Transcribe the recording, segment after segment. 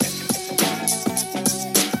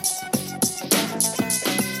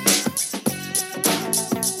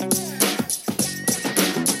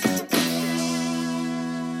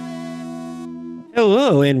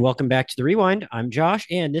Hello and welcome back to the Rewind. I'm Josh,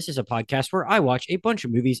 and this is a podcast where I watch a bunch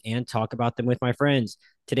of movies and talk about them with my friends.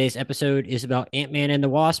 Today's episode is about Ant-Man and the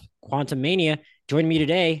Wasp, Quantumania. Joining me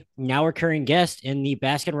today, now recurring guest and the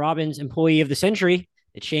Baskin Robbins Employee of the Century,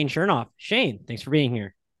 it's Shane Chernoff. Shane, thanks for being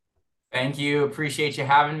here. Thank you. Appreciate you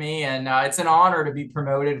having me. And it's an honor to be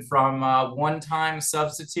promoted from one-time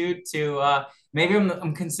substitute to maybe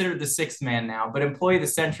I'm considered the sixth man now, but employee of the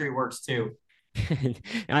century works too.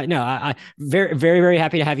 No, I very, very, very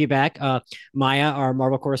happy to have you back. Maya, our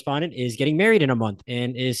Marvel correspondent, is getting married in a month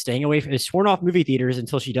and is staying away from is sworn off movie theaters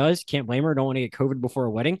until she does. Can't blame her. Don't want to get COVID before a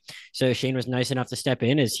wedding. So Shane was nice enough to step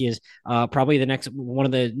in as he is probably the next one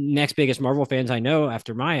of the next biggest Marvel fans I know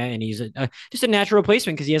after Maya, and he's just a natural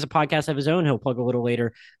replacement because he has a podcast of his own. He'll plug a little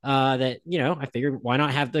later. I figured why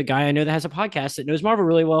not have the guy I know that has a podcast that knows Marvel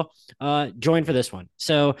really well join for this one.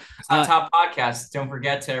 So It's not top podcasts. Don't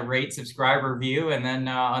forget to rate, subscribe, review, and then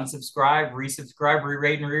unsubscribe, resubscribe,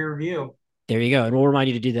 re-rate, and re-review. There you go. And we'll remind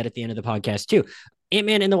you to do that at the end of the podcast, too.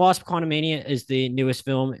 Ant-Man and the Wasp Quantumania is the newest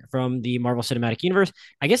film from the Marvel Cinematic Universe.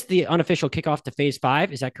 I guess the unofficial kickoff to Phase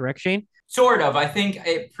 5. Is that correct, Shane? Sort of. I think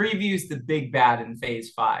it previews the big bad in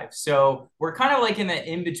phase five. So we're kind of like in the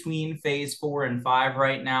in between phase four and five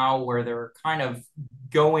right now, where they're kind of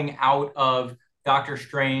going out of Doctor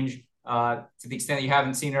Strange. To the extent that you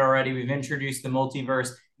haven't seen it already, we've introduced the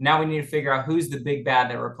multiverse. Now we need to figure out who's the big bad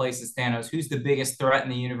that replaces Thanos. Who's the biggest threat in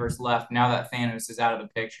the universe left now that Thanos is out of the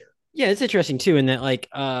picture? Yeah, it's interesting, too, in that,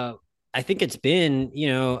 I think it's been,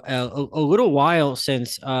 a little while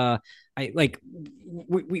since I like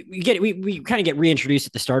we kind of get reintroduced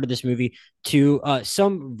at the start of this movie to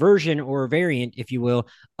some version or variant, if you will,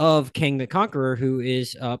 of Kang the Conqueror, who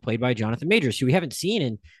is played by Jonathan Majors, who we haven't seen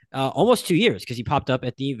in almost 2 years because he popped up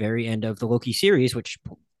at the very end of the Loki series, which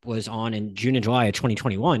was on in June and July of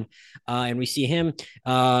 2021, and we see him,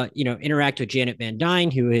 interact with Janet Van Dyne,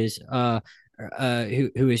 who is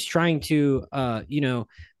trying to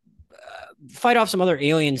fight off some other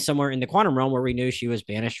aliens somewhere in the quantum realm where we knew she was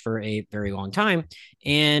banished for a very long time.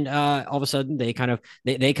 And all of a sudden they kind of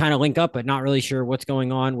link up, but not really sure what's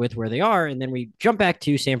going on with where they are. And then we jump back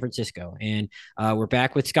to San Francisco, and we're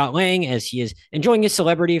back with Scott Lang as he is enjoying his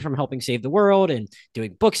celebrity from helping save the world and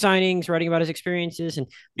doing book signings, writing about his experiences, and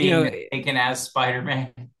Being mistaken as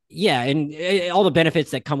Spider-Man. yeah, and all the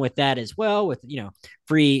benefits that come with that as well, with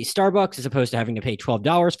free Starbucks as opposed to having to pay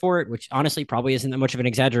 $12 for it, which honestly probably isn't that much of an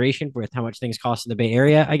exaggeration with how much things cost in the Bay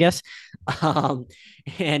Area, I guess. Um,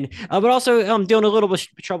 and but also dealing a little bit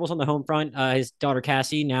of troubles on the home front. His daughter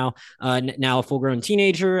Cassie, now a full grown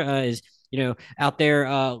teenager, is out there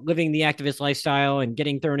living the activist lifestyle and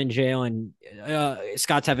getting thrown in jail. And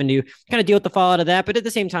Scott's having to kind of deal with the fallout of that. But at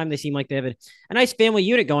the same time, they seem like they have a nice family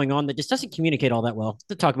unit going on that just doesn't communicate all that well.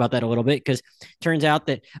 To talk about that a little bit, because turns out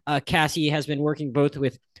that Cassie has been working both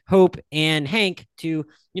with Hope and Hank to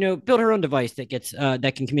build her own device that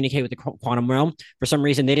can communicate with the quantum realm. For some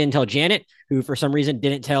reason, they didn't tell Janet, who for some reason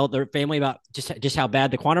didn't tell their family about just how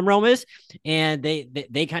bad the quantum realm is, and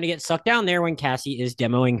they kind of get sucked down there when Cassie is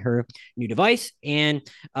demoing her new device, and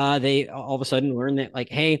they all of a sudden learn that, like,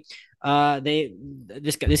 hey,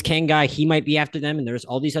 this Kang guy, he might be after them, and there's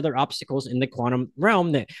all these other obstacles in the quantum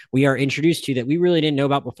realm that we are introduced to that we really didn't know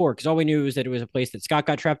about before, because all we knew was that it was a place that Scott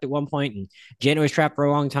got trapped at one point and Janet was trapped for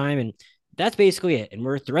a long time, and that's basically it. And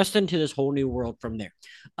we're thrust into this whole new world from there.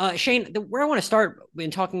 Shane, where I want to start in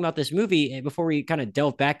talking about this movie before we kind of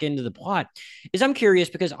delve back into the plot is I'm curious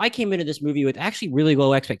because I came into this movie with actually really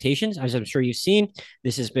low expectations. As I'm sure you've seen,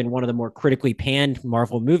 this has been one of the more critically panned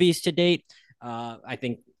Marvel movies to date. I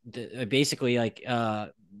think basically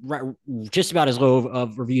just about as low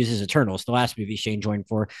of reviews as Eternals, the last movie Shane joined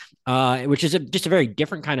for, which is just a very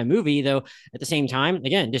different kind of movie, though at the same time,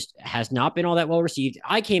 again, just has not been all that well received.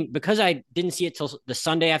 Because I didn't see it till the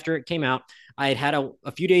Sunday after it came out. I had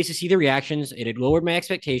a few days to see the reactions. It had lowered my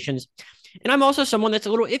expectations. And I'm also someone that's a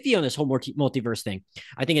little iffy on this whole multiverse thing.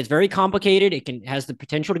 I think it's very complicated. Has the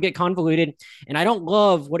potential to get convoluted, and I don't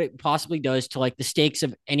love what it possibly does to like the stakes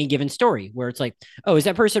of any given story, where it's like, oh, is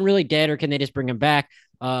that person really dead, or can they just bring him back?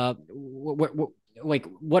 What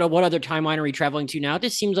other timeline are we traveling to now?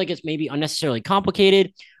 This seems like it's maybe unnecessarily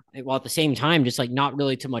complicated, while at the same time just like not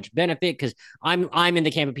really too much benefit, because I'm in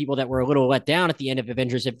the camp of people that were a little let down at the end of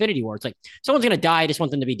Avengers Infinity War. It's like someone's gonna die, I just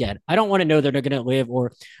want them to be dead. I don't want to know that they're gonna live,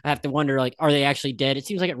 or I have to wonder, like, are they actually dead? It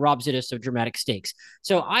seems like it robs it of some dramatic stakes.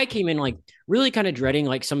 So I came in like really kind of dreading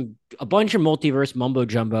like a bunch of multiverse mumbo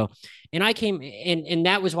jumbo. And I came and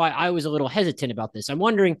that was why I was a little hesitant about this. I'm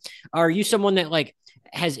wondering, are you someone that like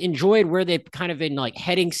has enjoyed where they've kind of been like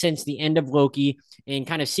heading since the end of Loki, and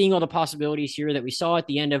kind of seeing all the possibilities here that we saw at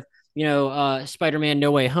the end of Spider-Man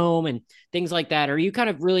No Way Home and things like that. Are you kind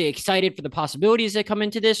of really excited for the possibilities that come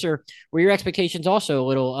into this, or were your expectations also a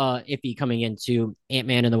little iffy coming into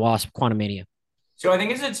Ant-Man and the Wasp: Quantumania? So I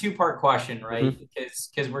think it's a two-part question, right? Mm-hmm.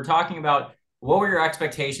 Because we're talking about what were your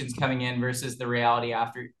expectations coming in versus the reality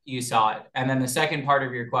after you saw it, and then the second part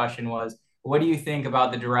of your question was, what do you think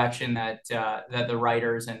about the direction that the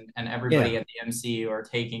writers and Yeah. everybody at the MCU are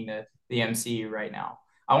taking the MCU right now?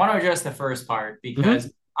 I want to address the first part Mm-hmm.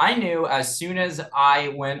 because I knew as soon as I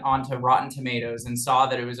went onto Rotten Tomatoes and saw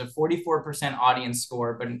that it was a 44% audience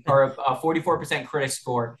score, but or a 44% critic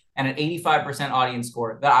score and an 85% audience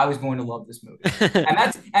score, that I was going to love this movie.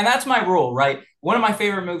 And that's my rule, right? One of my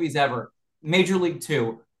favorite movies ever, Major League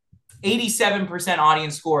Two, 87%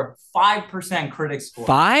 audience score, 5% critic score.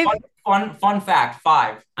 Five? Fun fact,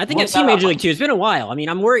 five. I think I've Look seen that Major up. League Two. It's been a while. I mean,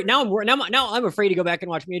 I'm worried now. Now I'm afraid to go back and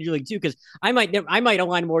watch Major League Two because I might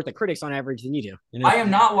align more with the critics on average than you do. I am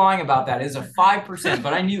not lying about that. It is a 5%,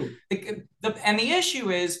 but I knew and the issue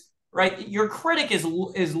is, right, your critic is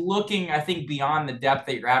looking, I think, beyond the depth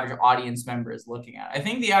that your average audience member is looking at. I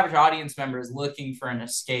think the average audience member is looking for an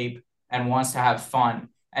escape and wants to have fun.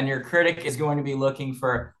 And your critic is going to be looking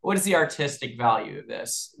for, what is the artistic value of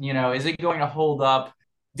this? Is it going to hold up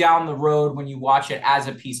down the road when you watch it as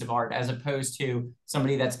a piece of art, as opposed to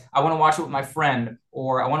somebody that's, I want to watch it with my friend,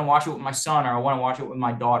 or I want to watch it with my son, or I want to watch it with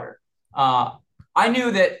my daughter. uh, I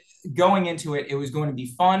knew that going into it, it was going to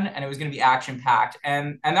be fun and it was going to be action packed,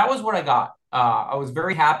 and that was what I got. I was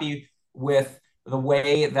very happy with the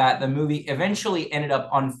way that the movie eventually ended up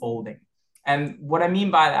unfolding. And what I mean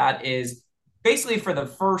by that is basically for the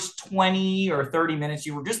first 20 or 30 minutes,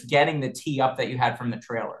 you were just getting the tee up that you had from the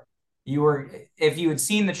trailer. If you had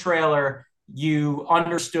seen the trailer, you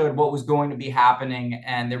understood what was going to be happening,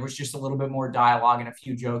 and there was just a little bit more dialogue and a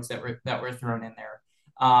few jokes that were thrown in there.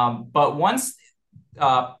 But once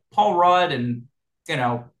Paul Rudd and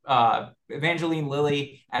Evangeline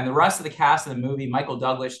Lilly and the rest of the cast of the movie, Michael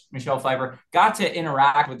Douglas, Michelle Pfeiffer, got to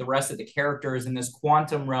interact with the rest of the characters in this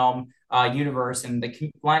quantum realm universe, and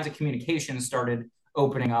the lines of communication started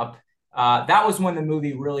opening up. That was when the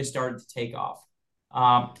movie really started to take off.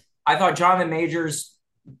 I thought Jonathan Majors.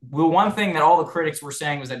 Well, one thing that all the critics were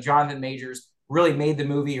saying was that Jonathan Majors really made the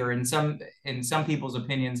movie, or in some people's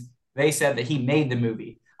opinions, they said that he made the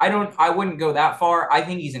movie. I wouldn't go that far. I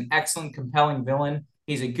think he's an excellent, compelling villain.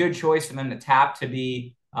 He's a good choice for them to tap to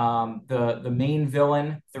be the main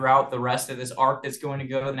villain throughout the rest of this arc that's going to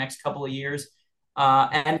go the next couple of years.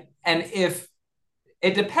 And if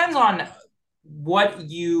it depends on what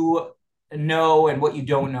you know and what you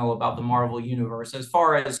don't know about the Marvel universe, as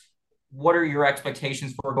far as what are your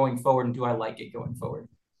expectations for going forward, and do I like it going forward?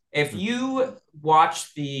 If you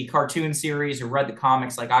watched the cartoon series or read the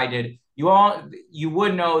comics like I did, you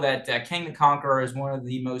would know that Kang the Conqueror is one of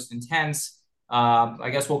the most intense. I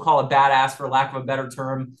guess we'll call it badass for lack of a better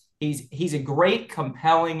term. He's a great,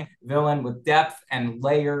 compelling villain with depth and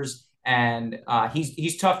layers, and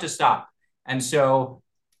he's tough to stop. And so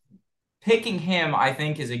picking him, I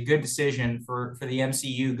think, is a good decision for the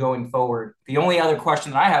MCU going forward. The only other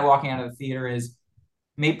question that I had walking out of the theater is,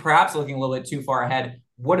 maybe perhaps looking a little bit too far ahead,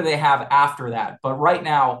 what do they have after that? But right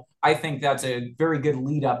now, I think that's a very good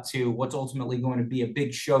lead up to what's ultimately going to be a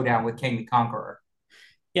big showdown with King the Conqueror.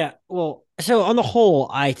 Yeah, well, so on the whole,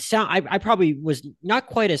 I probably was not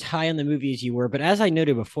quite as high on the movie as you were, but as I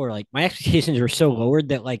noted before, like my expectations were so lowered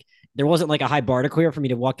that like there wasn't like a high bar to clear for me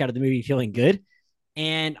to walk out of the movie feeling good.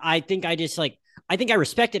 And I think I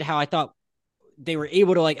respected how I thought they were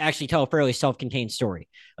able to like actually tell a fairly self-contained story.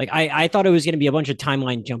 Like I thought it was going to be a bunch of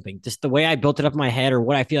timeline jumping. Just the way I built it up in my head, or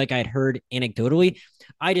what I feel like I had heard anecdotally,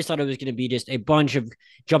 I just thought it was going to be just a bunch of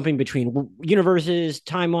jumping between universes,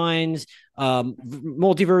 timelines,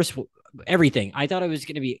 multiverse, everything. I thought it was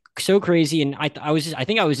going to be so crazy, and I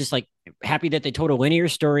think I was just like happy that they told a linear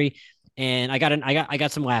story, and I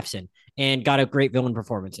got some laughs in, and got a great villain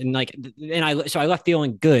performance, and I left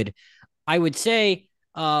feeling good. I would say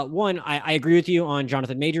one, I agree with you on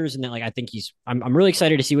Jonathan Majors, and that like I think I'm really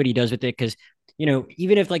excited to see what he does with it, because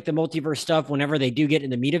even if like the multiverse stuff, whenever they do get in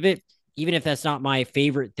the meat of it, even if that's not my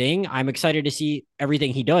favorite thing, I'm excited to see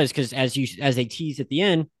everything he does, because as they tease at the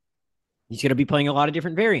end, he's going to be playing a lot of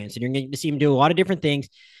different variants, and you're going to see him do a lot of different things.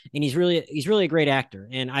 And he's really a great actor.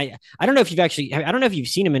 And I don't know if you've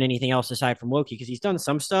seen him in anything else aside from Loki, because he's done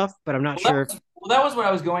some stuff, but I'm not Well, sure. that was what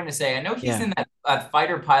I was going to say. I know he's Yeah. in that a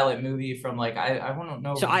fighter pilot movie from like I don't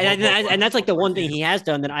know So and that's like World the War one thing II. he has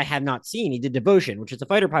done that I have not seen. He did Devotion, which is a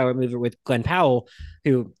fighter pilot movie with Glenn Powell,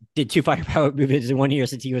 who did two fighter pilot movies in 1 year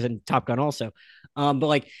since he was in Top Gun also. But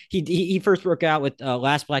like he first broke out with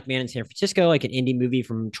Last Black Man in San Francisco, like an indie movie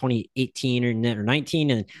from 2018 or 19,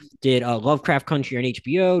 and did Lovecraft Country on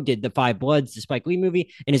HBO. Did the Five Bloods, the Spike Lee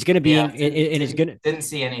movie, and is going to be Yeah, in and is going to didn't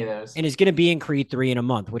see any of those. be in Creed 3 in a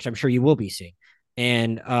month, which I'm sure you will be seeing.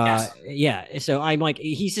 And Yes. yeah, so I'm like,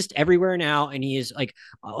 he's just everywhere now, and he is like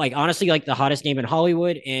honestly like the hottest name in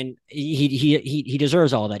Hollywood, and he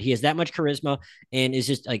deserves all that. He has that much charisma and is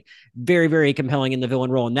just like very, very compelling in the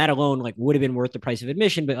villain role, and that alone like would have been worth the price of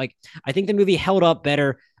admission. But like I think the movie held up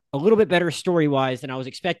better, a little bit better story wise than I was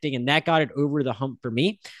expecting, and that got it over the hump for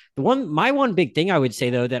me. My one big thing I would say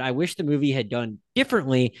though that I wish the movie had done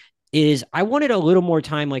differently is I wanted a little more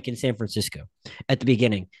time like in San Francisco at the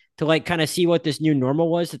beginning to like kind of see what this new normal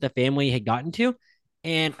was that the family had gotten to.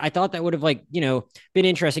 And I thought that would have like, been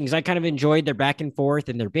interesting because I kind of enjoyed their back and forth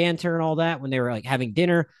and their banter and all that when they were like having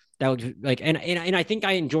dinner. That was like, and I think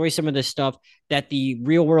I enjoy some of the stuff that the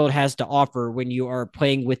real world has to offer when you are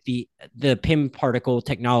playing with the PIM particle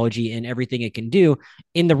technology and everything it can do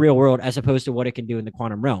in the real world as opposed to what it can do in the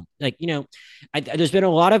quantum realm. Like, there's been a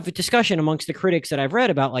lot of discussion amongst the critics that I've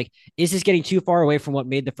read about like, is this getting too far away from what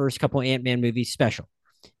made the first couple Ant-Man movies special?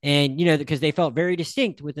 And because they felt very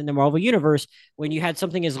distinct within the Marvel universe when you had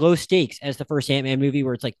something as low stakes as the first Ant-Man movie,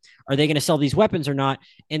 where it's like, are they going to sell these weapons or not?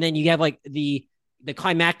 And then you have like the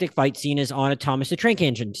climactic fight scene is on a Thomas the Tank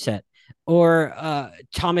Engine set, or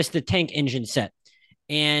Thomas the Tank Engine set,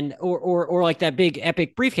 and or like that big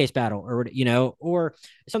epic briefcase battle, or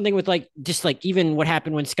something with like just like even what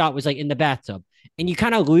happened when Scott was like in the bathtub, and you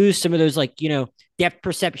kind of lose some of those like depth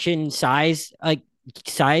perception side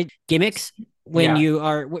gimmicks when Yeah.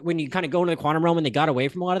 you kind of go into the quantum realm and they got away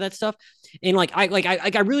from a lot of that stuff. And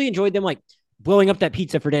I really enjoyed them like blowing up that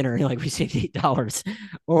pizza for dinner and like we saved $8.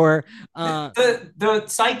 Or The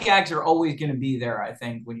sight gags are always going to be there, I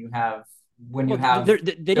think, when you well, have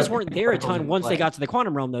they just the weren't there a particles ton in once they play. got to the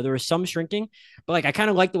quantum realm, though. There was some shrinking, but like I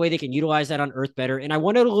kind of like the way they can utilize that on Earth better. And I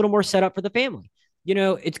wanted a little more setup for the family.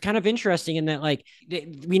 It's kind of interesting in that, like,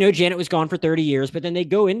 we know Janet was gone for 30 years, but then they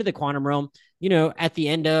go into the quantum realm, at the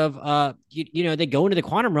end of, they go into the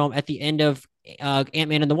quantum realm at the end of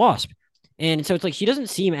Ant-Man and the Wasp. And so it's like she doesn't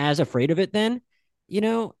seem as afraid of it then,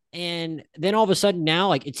 and then all of a sudden now,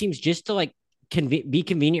 like, it seems just to like be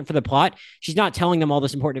convenient for the plot. She's not telling them all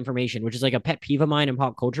this important information, which is like a pet peeve of mine in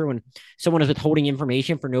pop culture when someone is withholding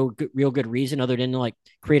information for no real good reason other than to like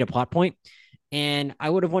create a plot point. And I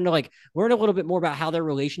would have wanted to like learn a little bit more about how their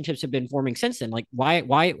relationships have been forming since then. Like why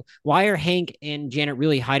are Hank and Janet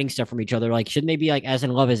really hiding stuff from each other? Like, shouldn't they be like as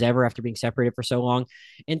in love as ever after being separated for so long?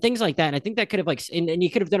 And things like that. And I think that could have like and you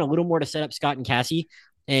could have done a little more to set up Scott and Cassie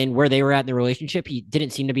and where they were at in the relationship. He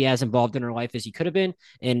didn't seem to be as involved in her life as he could have been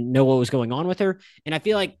and know what was going on with her. And I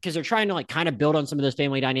feel like because they're trying to like kind of build on some of those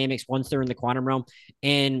family dynamics once they're in the quantum realm.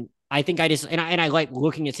 And I think I just and I like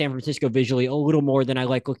looking at San Francisco visually a little more than I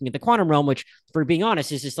like looking at the quantum realm, which, for being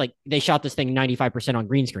honest, is just like they shot this thing 95% on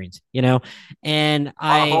green screens, And A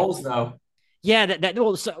lot of holes, though. yeah, that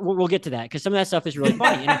well, so we'll get to that because some of that stuff is really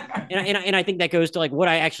funny, and I think that goes to like what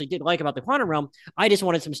I actually did like about the quantum realm. I just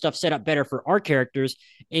wanted some stuff set up better for our characters,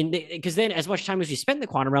 and because then as much time as we spent in the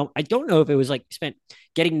quantum realm, I don't know if it was like spent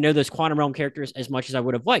getting to know those quantum realm characters as much as I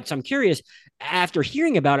would have liked. So I'm curious, after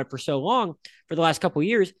hearing about it for so long for the last couple of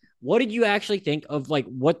years, what did you actually think of like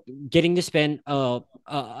what getting to spend an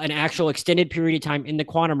actual extended period of time in the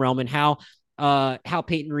quantum realm and how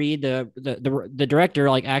Peyton Reed, the director,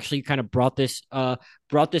 like actually kind of brought this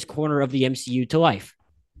corner of the MCU to life.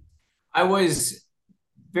 I was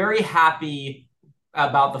very happy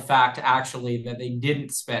about the fact actually that they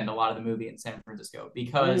didn't spend a lot of the movie in San Francisco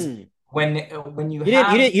because Mm. when you You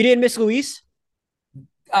have didn't miss Luis?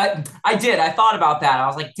 I did. I thought about that. I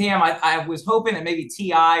was like, damn, I was hoping that maybe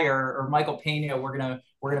T.I. or Michael Pena were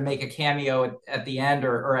gonna make a cameo at the end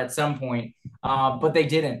or at some point. But they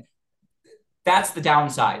didn't. That's the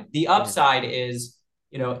downside. The Yeah, upside is,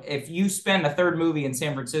 if you spend a third movie in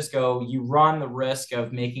San Francisco, you run the risk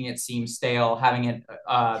of making it seem stale, having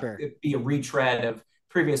sure. it be a retread of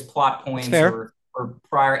previous plot That's points fair. or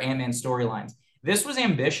prior Ant-Man storylines. This was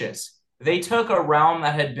ambitious. They took a realm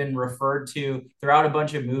that had been referred to throughout a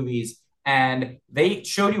bunch of movies and they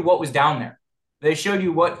showed you what was down there. They showed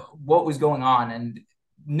you what was going on, and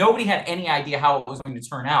nobody had any idea how it was going to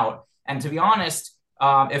turn out. And to be honest,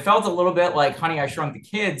 it felt a little bit like Honey, I Shrunk the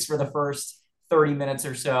Kids for the first 30 minutes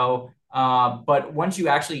or so. But once you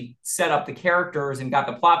actually set up the characters and got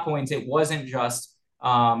the plot points, it wasn't just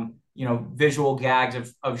visual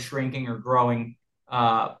gags of shrinking or growing.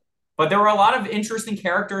 But there were a lot of interesting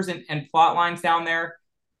characters and plot lines down there.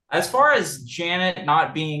 As far as Janet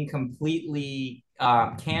not being completely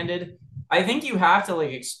candid, I think you have to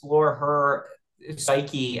like explore her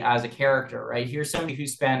psyche as a character, right? Here's somebody who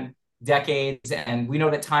spent decades, and we know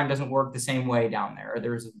that time doesn't work the same way down there.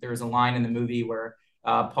 There's a line in the movie where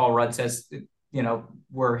Paul Rudd says,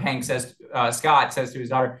 where Hank says, Scott says to his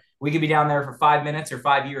daughter, "We could be down there for 5 minutes or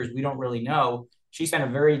 5 years. We don't really know." She spent a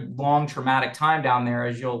very long traumatic time down there,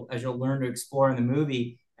 as you'll learn to explore in the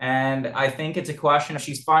movie. And I think it's a question of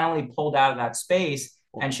she's finally pulled out of that space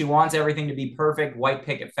and she wants everything to be perfect, white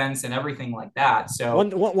picket fence and everything like that. So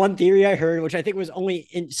one theory I heard, which I think was only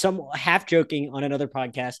in some half joking on another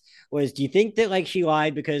podcast, was do you think that like she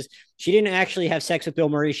lied because she didn't actually have sex with Bill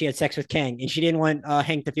Murray, she had sex with Kang, and she didn't want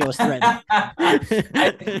Hank to feel as threatened?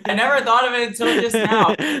 I never thought of it until just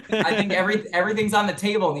now. I think everything's on the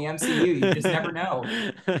table in the MCU. You just never know.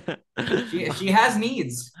 She has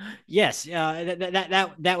needs. Yes,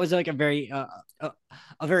 that was like a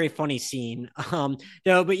very funny scene.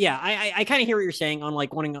 Though, but yeah, I kind of hear what you're saying on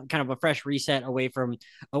like wanting kind of a fresh reset away from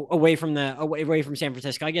San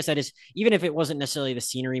Francisco. I guess that is, even if it wasn't necessarily the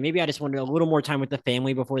scenery, maybe I just wanted a little more time with the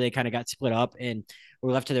family before they kind of got split up and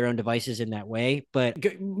were left to their own devices in that way.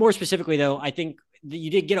 But more specifically, though, I think you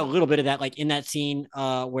did get a little bit of that, like in that scene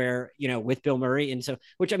where, with Bill Murray. And so,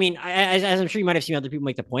 which I mean, as I'm sure you might have seen other people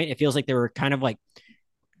make the point, it feels like they were kind of like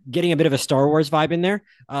getting a bit of a Star Wars vibe in there,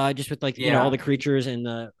 just with like, all the creatures and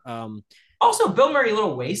the, Also, Bill Murray a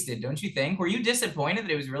little wasted, don't you think? Were you disappointed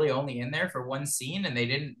that it was really only in there for one scene and they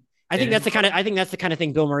didn't? I think that's the kind of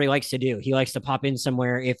thing Bill Murray likes to do. He likes to pop in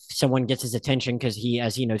somewhere if someone gets his attention, because he,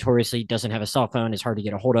 as he notoriously doesn't have a cell phone, is hard to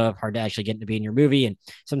get a hold of, hard to actually get to be in your movie. And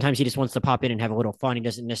sometimes he just wants to pop in and have a little fun. He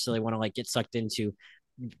doesn't necessarily want to like get sucked into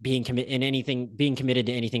being committed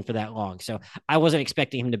to anything for that long. So I wasn't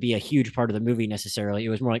expecting him to be a huge part of the movie necessarily. It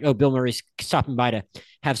was more like, oh, Bill Murray's stopping by to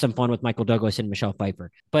have some fun with Michael Douglas and Michelle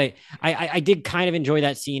Pfeiffer. But I did kind of enjoy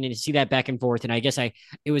that scene and see that back and forth. And I guess I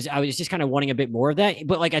was just kind of wanting a bit more of that.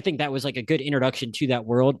 But like, I think that was like a good introduction to that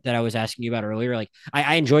world that I was asking you about earlier. Like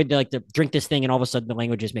I enjoyed the drink this thing and all of a sudden the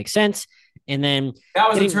languages make sense. And then that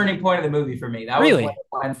was a turning point of the movie for me. That really was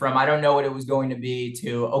what it went from I don't know what it was going to be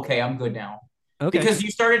to okay, I'm good now. Okay. Because you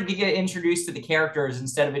started to get introduced to the characters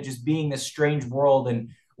instead of it just being this strange world and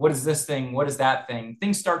what is this thing? What is that thing?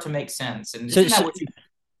 Things start to make sense. And isn't that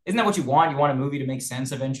what you want? You want a movie to make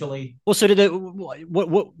sense eventually? Well, so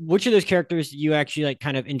which of those characters do you actually like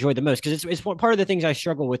kind of enjoy the most? Because it's part of the things I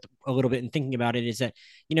struggle with a little bit in thinking about it is that,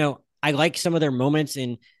 I like some of their moments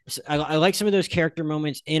and I like some of those character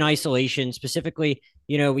moments in isolation. Specifically,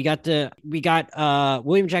 we got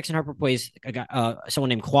William Jackson Harper plays someone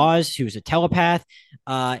named Quaz, who's a telepath.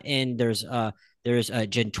 And there's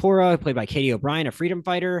Gentora, played by Katie O'Brien, a freedom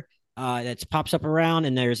fighter that pops up around.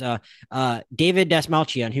 And there's David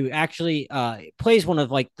Dastmalchian, who actually plays one of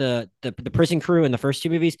like the prison crew in the first two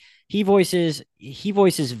movies. He voices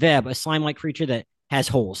Veb, a slime-like creature that has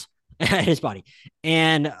holes at his body.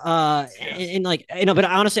 And like, but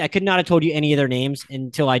honestly, I could not have told you any of their names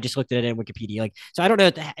until I just looked at it in Wikipedia. Like, so I don't know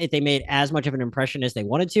if they made as much of an impression as they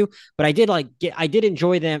wanted to, but I did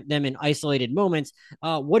enjoy them in isolated moments.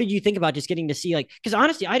 What did you think about just getting to see, like, because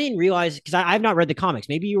honestly, I didn't realize, because I've not read the comics.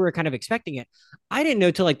 Maybe you were kind of expecting it. I didn't know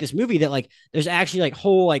till like this movie that like there's actually like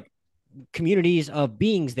whole like communities of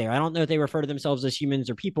beings there. I don't know if they refer to themselves as humans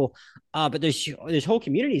or people, but there's whole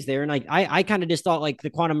communities there. And like I kind of just thought like the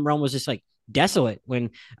quantum realm was just like desolate when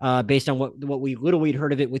based on what we'd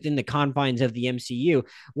heard of it within the confines of the MCU.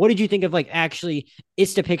 What did you think of like actually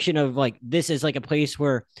its depiction of like this is like a place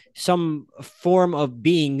where some form of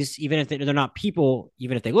beings, even if they're not people,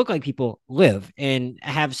 even if they look like people, live and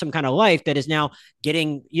have some kind of life that is now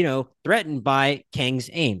getting threatened by Kang's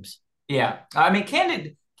aims? Yeah, I mean,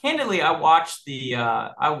 candidly, I watched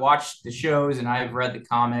the shows and I've read the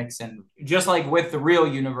comics, and just like with the real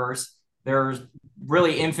universe, there's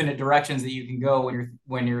really infinite directions that you can go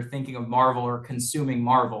when you're thinking of Marvel or consuming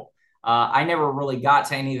Marvel. I never really got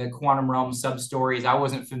to any of the quantum realm sub stories. I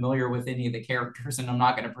wasn't familiar with any of the characters, and I'm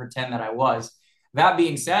not going to pretend that I was. That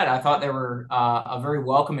being said, I thought they were a very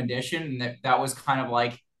welcome addition, and that was kind of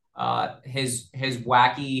like his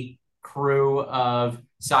wacky crew of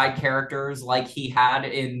side characters like he had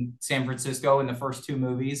in San Francisco in the first two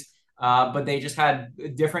movies, but they just had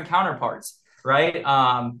different counterparts, right?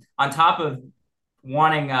 On top of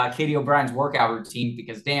wanting Katie O'Brien's workout routine,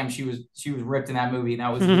 because damn, she was ripped in that movie, and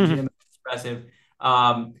that was legitimately impressive.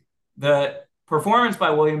 The performance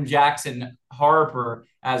by William Jackson Harper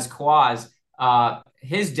as Quaz,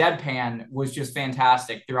 his deadpan was just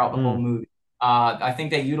fantastic throughout the whole movie. I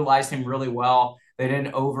think they utilized him really well. They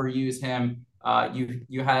didn't overuse him.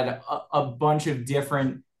 You had a bunch of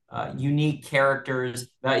different unique characters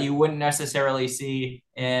that you wouldn't necessarily see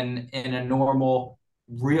in a normal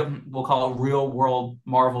real, we'll call it real world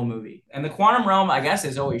Marvel movie. And the quantum realm, I guess,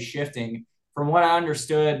 is always shifting. From what I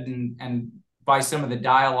understood, and by some of the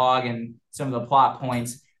dialogue and some of the plot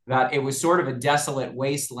points, that it was sort of a desolate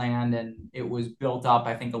wasteland, and it was built up,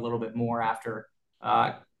 I think, a little bit more after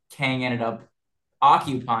Kang ended up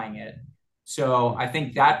occupying it. So I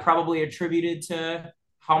think that probably attributed to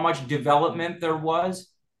how much development there was.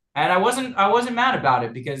 And I wasn't mad about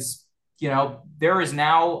it because there is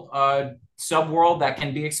now a subworld that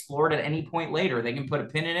can be explored at any point later. They can put a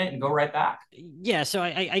pin in it and go right back. Yeah, so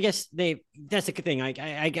I guess that's the thing.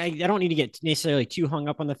 I don't need to get necessarily too hung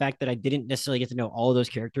up on the fact that I didn't necessarily get to know all of those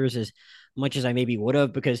characters as much as I maybe would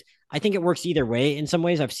have, because I think it works either way. In some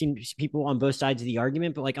ways, I've seen people on both sides of the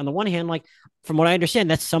argument, but like on the one hand, like from what I understand,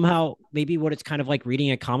 that's somehow maybe what it's kind of like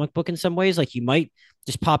reading a comic book in some ways. Like you might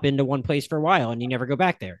just pop into one place for a while and you never go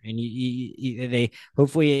back there, and they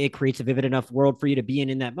hopefully it creates a vivid enough world for you to be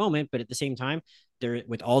in that moment. But at the same time, there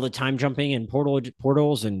with all the time jumping and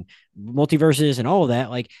portals and multiverses and all of that,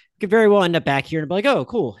 like could very well end up back here and be like, oh,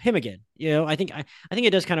 cool, him again. I think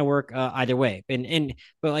it does kind of work either way.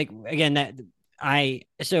 But like again, that I'm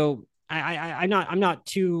not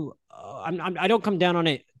too I don't come down on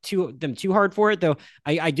it too hard for it though.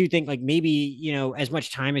 I do think like maybe as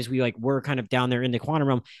much time as we like were kind of down there in the quantum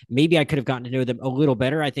realm, maybe I could have gotten to know them a little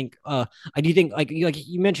better. I think I do think like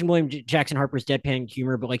you mentioned William Jackson Harper's deadpan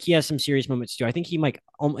humor, but like he has some serious moments too. I think he like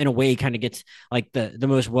in a way kind of gets like the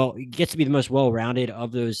most gets to be the most well-rounded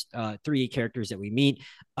of those three characters that we meet.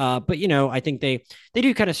 But I think they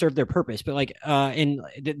do kind of serve their purpose. But like I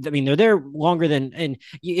mean they're there longer than, and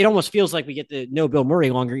it almost feels like we get to know Bill Murray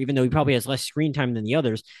longer, even though he probably has less screen time than the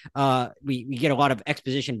others. We get a lot of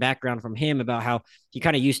exposition background from him about how he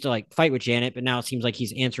kind of used to like fight with Janet, but now it seems like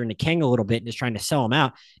he's answering to Kang a little bit and is trying to sell him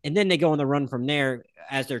out. And then they go on the run from there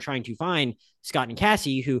as they're trying to find Scott and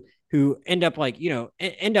Cassie, who end up like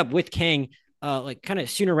end up with Kang. Like kind of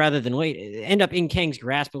sooner rather than late, end up in Kang's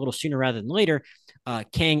grasp a little sooner rather than later.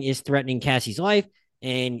 Kang is threatening Cassie's life,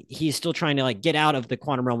 and he's still trying to like get out of the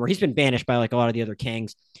quantum realm where he's been banished by like a lot of the other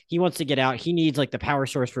Kangs. He wants to get out. He needs like the power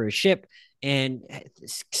source for his ship, and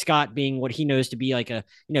Scott, being what he knows to be like a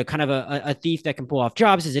kind of a thief that can pull off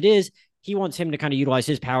jobs as it is, he wants him to kind of utilize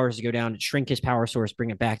his powers to go down and shrink his power source,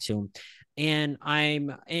 bring it back to him. And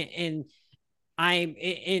I'm in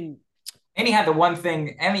And he had the one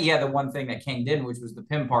thing, that Kang did, which was the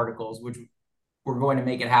Pym particles, which were going to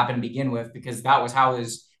make it happen to begin with, because that was how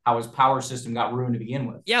his power system got ruined to begin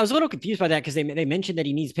with. Yeah, I was a little confused by that because they mentioned that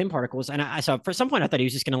he needs Pym particles, and I saw for some point I thought he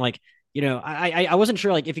was just gonna like, I wasn't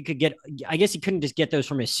sure like if he could get. I guess he couldn't just get those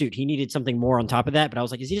from his suit. He needed something more on top of that. But I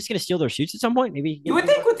was like, is he just gonna steal their suits at some point? Maybe you would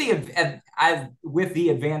think with the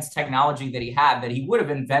advanced technology that he had, that he would have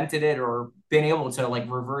invented it or been able to like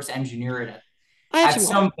reverse engineer it at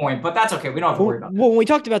some point, but that's okay. We don't have to worry about that. Well, when we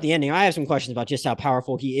talked about the ending, I have some questions about just how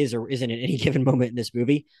powerful he is or isn't at any given moment in this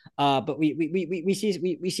movie. But we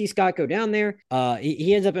see Scott go down there.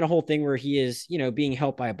 He ends up in a whole thing where he is, being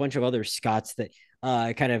helped by a bunch of other Scotts that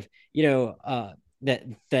kind of,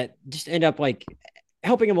 that just end up like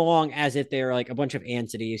helping him along as if they're like a bunch of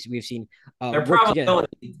entities we've seen they're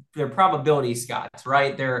probability Scots,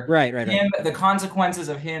 right? They're right. The consequences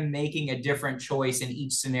of him making a different choice in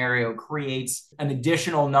each scenario creates an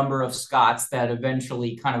additional number of Scots that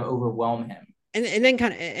eventually kind of overwhelm him. And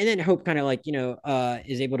then Hope kind of like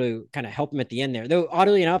is able to kind of help him at the end there. Though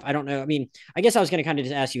oddly enough, I don't know. I mean, I guess I was going to kind of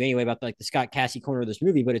just ask you anyway about like the Scott Cassie corner of this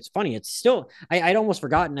movie, but it's funny. It's still I'd almost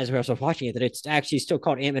forgotten as I was watching it that it's actually still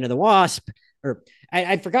called Ant-Man and the Wasp. Or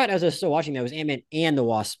I'd forgotten as I was still watching that it was Ant-Man and the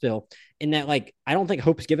Wasp still. In that, like, I don't think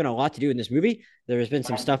Hope's given a lot to do in this movie. There's been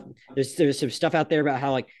some stuff. There's some stuff out there about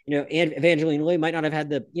how like Evangeline Lilly might not have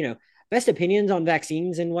had the best opinions on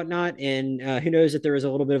vaccines and whatnot. And who knows if there was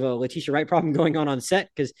a little bit of a Letitia Wright problem going on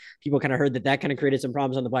set, because people kind of heard that kind of created some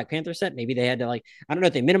problems on the Black Panther set. Maybe they had to like, I don't know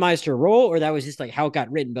if they minimized her role or that was just like how it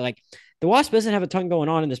got written. But like the Wasp doesn't have a ton going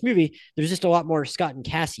on in this movie. There's just a lot more Scott and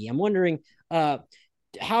Cassie. I'm wondering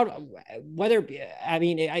I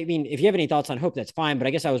mean if you have any thoughts on Hope, that's fine, but I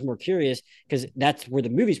guess I was more curious because that's where the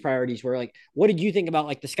movie's priorities were. Like, what did you think about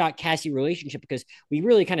like the Scott Cassie relationship? Because we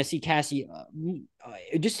really kind of see Cassie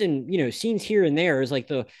just in scenes here and there as like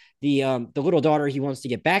the little daughter he wants to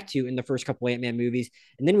get back to in the first couple Ant-Man movies,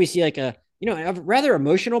 and then we see like a rather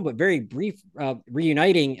emotional but very brief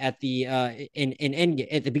reuniting at the at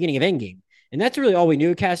the beginning of Endgame. And that's really all we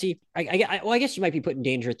knew, Cassie. Well, I guess she might be put in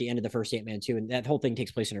danger at the end of the first Ant-Man too, and that whole thing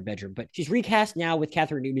takes place in her bedroom. But she's recast now with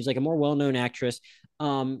Catherine Newton, who's like a more well-known actress.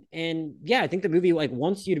 And yeah, I think the movie like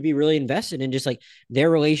wants you to be really invested in just like their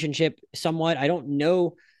relationship somewhat. I don't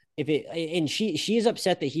know if it, and she is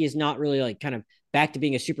upset that he is not really like kind of back to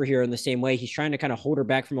being a superhero in the same way. He's trying to kind of hold her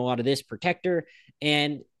back from a lot of this, protect her,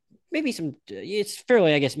 and maybe some, it's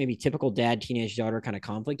fairly, I guess, maybe typical dad teenage daughter kind of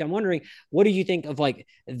conflict. I'm wondering, what do you think of like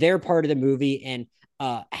their part of the movie, and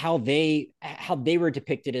how they were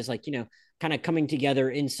depicted as like, kind of coming together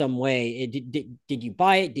in some way? Did you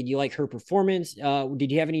buy it? Did you like her performance?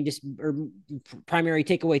 Did you have any or primary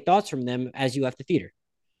takeaway thoughts from them as you left the theater?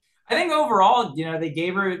 I think overall, they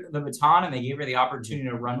gave her the baton and they gave her the opportunity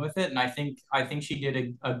Mm-hmm. to run with it, and I think she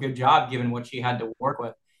did a good job given what she had to work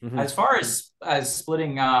with. Mm-hmm. As far as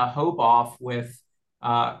splitting Hope off with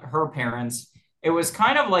her parents, it was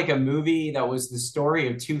kind of like a movie that was the story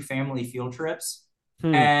of two family field trips,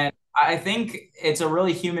 Hmm. and I think it's a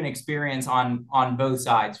really human experience on both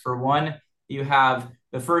sides. For one, you have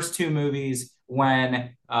the first two movies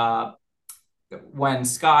when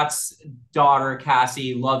Scott's daughter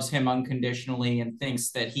Cassie loves him unconditionally and thinks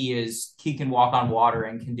that he can walk on water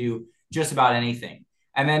and can do just about anything.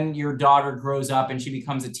 And then your daughter grows up and she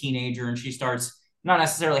becomes a teenager and she starts not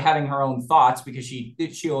necessarily having her own thoughts because she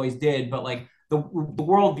always did, but like the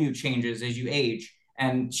worldview changes as you age.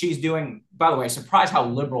 And she's doing, by the way, surprised how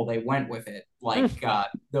liberal they went with it. Like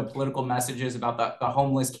the political messages about the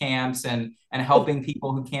homeless camps and Well, helping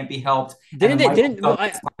people who can't be helped. And didn't then they? Michael Didn't well,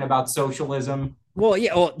 Douglas line about socialism. well,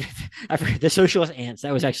 yeah. Well, I forgot the socialist ants.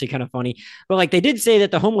 That was actually kind of funny. But like they did say that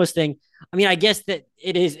the homeless thing. I mean, I guess that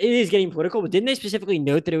it is getting political. But didn't they specifically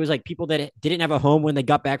note that it was like people that didn't have a home when they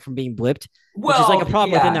got back from being blipped, which is like a Well,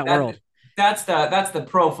 problem within yeah, that world. that's the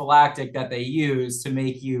prophylactic that they use to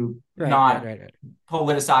make you Right, right, not right, right.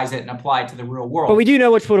 politicize it and apply it to the real But we world. do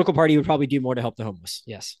know which political party would probably do more to help the homeless.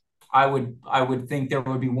 Yes. I would think there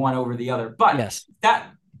would be one over the other. But Yes.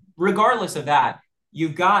 that regardless of that,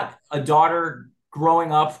 you've got a daughter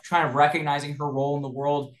growing up, trying to recognizing her role in the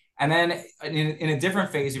world. And then in a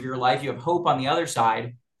different phase of your life, you have Hope on the other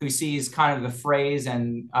side, who sees kind of the phrase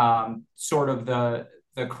and sort of the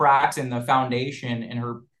cracks in the foundation in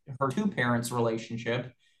her two parents'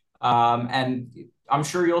 relationship. And I'm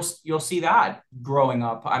sure you'll see that growing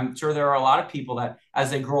up. I'm sure there are a lot of people that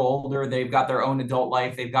as they grow older, they've got their own adult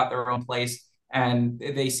life, they've got their own place, and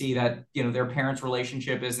they see that their parents'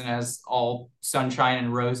 relationship isn't as all sunshine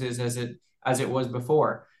and roses as it was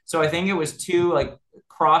before. So I think it was two like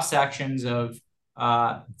cross sections of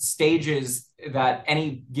stages that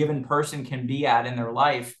any given person can be at in their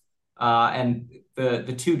life, and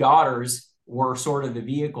the two daughters were sort of the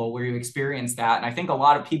vehicle where you experience that. And I think a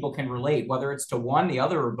lot of people can relate, whether it's to one, the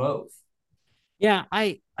other, or both. Yeah,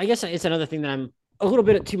 I guess it's another thing that I'm a little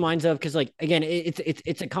bit at two minds of, because like again,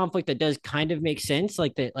 it's a conflict that does kind of make sense.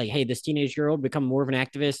 Like that, like hey, this teenage girl become more of an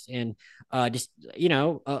activist and just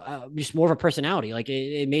more of a personality. Like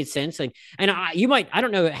it made sense. Like, and I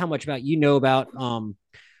don't know how much about about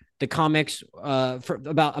the comics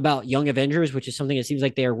about Young Avengers, which is something it seems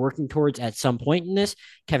like they are working towards at some point in this.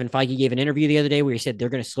 Kevin Feige gave an interview the other day where he said they're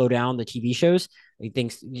going to slow down the TV shows. He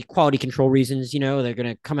thinks quality control reasons, they're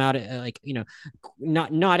going to come out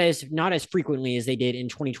not as frequently as they did in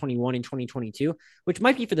 2021 and 2022, which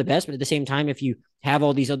might be for the best. But at the same time, if you have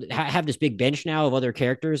all these other have this big bench now of other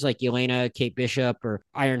characters like Yelena, Kate Bishop, or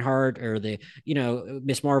Ironheart, or the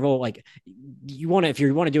Miss Marvel, like if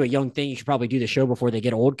you want to do a young thing, you should probably do the show before they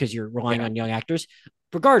get old because you're relying Yeah. on young actors.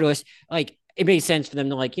 Regardless, like it made sense for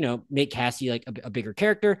them to make Cassie like a bigger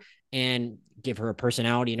character and give her a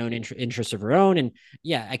personality, an interest of her own. And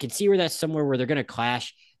yeah, I could see where that's somewhere where they're going to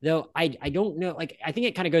clash. Though I don't know. Like I think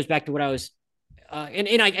it kind of goes back to what I was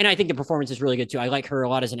and I think the performance is really good too. I like her a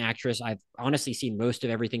lot as an actress. I've honestly seen most of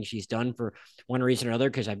everything she's done for one reason or another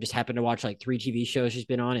because I've just happened to watch like 3 TV shows she's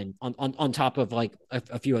been on, and on top of like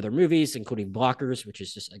a few other movies, including Blockers, which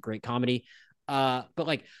is just a great comedy. But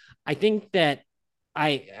like I think that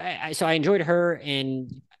so I enjoyed her,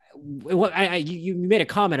 and what you made a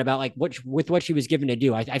comment about like what she was given to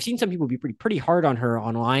do. I've seen some people be pretty hard on her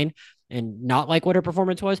online and not like what her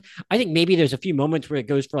performance was. I think maybe there's a few moments where it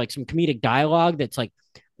goes for like some comedic dialogue that's like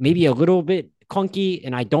maybe a little bit clunky,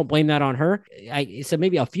 and I don't blame that on her. So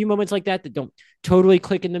maybe a few moments like that don't totally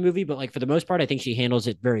click in the movie, but like for the most part, I think she handles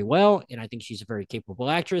it very well, and I think she's a very capable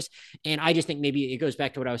actress. And I just think maybe it goes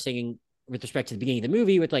back to what I was saying with respect to the beginning of the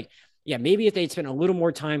movie with like, yeah, maybe if they'd spent a little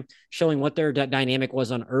more time showing what their dynamic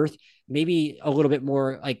was on Earth, maybe a little bit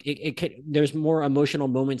more like it could, there's more emotional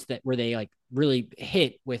moments that where they like really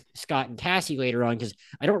hit with Scott and Cassie later on. Cause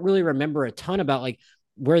I don't really remember a ton about like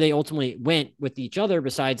where they ultimately went with each other,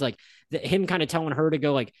 besides like him kind of telling her to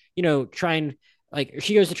go, like, try and, like,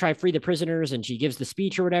 she goes to try free the prisoners and she gives the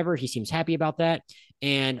speech or whatever. He seems happy about that.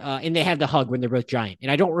 And they have the hug when they're both giant.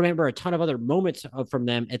 And I don't remember a ton of other moments from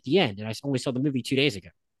them at the end. And I only saw the movie 2 days ago.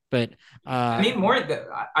 But I mean,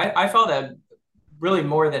 I felt that really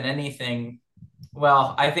more than anything.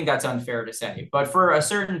 Well, I think that's unfair to say, but for a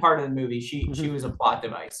certain part of the movie, she was a plot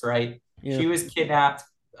device, right? yeah. She was kidnapped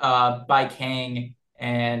by Kang,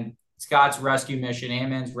 and Scott's rescue mission,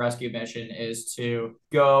 Ant-Man's rescue mission, is to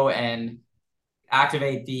go and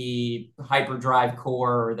activate the hyperdrive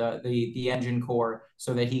core, or the engine core,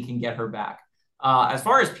 so that he can get her back. As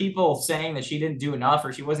far as people saying that she didn't do enough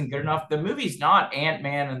or she wasn't good enough, the movie's not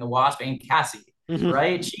Ant-Man and the Wasp, ain't Cassie,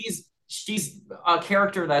 right? She's a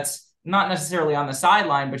character that's not necessarily on the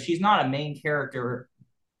sideline, but she's not a main character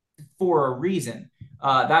for a reason.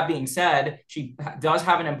 That being said, she does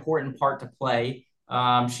have an important part to play.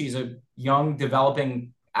 She's a young,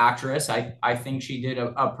 developing actress. I think she did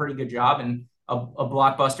a pretty good job in a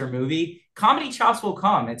blockbuster movie. Comedy chops will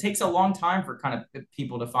come. It takes a long time for kind of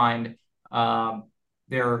people to find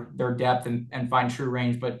their depth and find true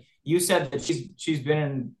range. But you said that she's been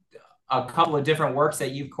in a couple of different works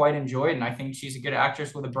that you've quite enjoyed, and I think she's a good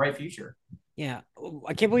actress with a bright future. Yeah,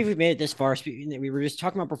 I can't believe we've made it this far. We were just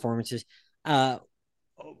talking about performances. Uh,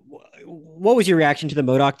 what was your reaction to the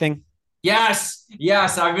MODOK thing? Yes,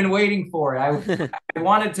 I've been waiting for it. I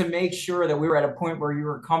wanted to make sure that we were at a point where you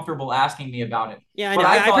were comfortable asking me about it. Yeah, I know. But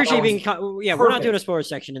I I thought appreciate that being. was Yeah, we're not doing a perfect. spoiler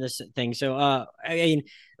section in this thing. So, I mean,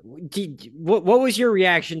 what was your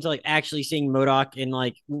reaction to like actually seeing MODOK, and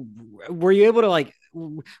like, were you able to like,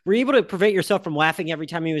 were you able to prevent yourself from laughing every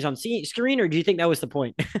time he was on screen, or do you think that was the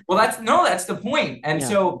point? Well, that's the point. And Yeah.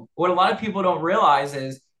 so what a lot of people don't realize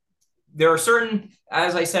is there are certain,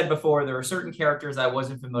 as I said before, there are certain characters I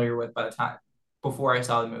wasn't familiar with by the time before I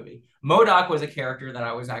saw the movie. MODOK was a character that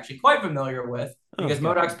I was actually quite familiar with Oh, because okay.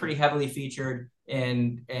 MODOK's pretty heavily featured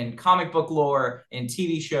in comic book lore, in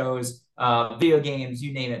TV shows, video games,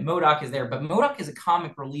 you name it. MODOK is there, but MODOK is a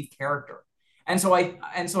comic relief character. And so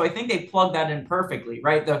I think they plugged that in perfectly,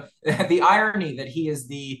 right? The irony that he is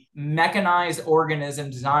the mechanized organism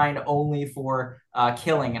designed only for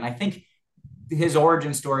killing, and I think his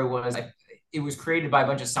origin story was it was created by a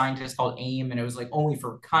bunch of scientists called AIM, and it was like only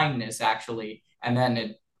for kindness actually, and then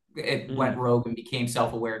it went Mm. rogue and became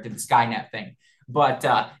self-aware, did the Skynet thing. But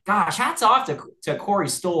gosh, hats off to Corey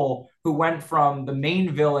Stoll, who went from the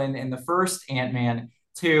main villain in the first Ant-Man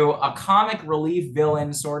to a comic relief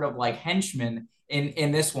villain, sort of like henchman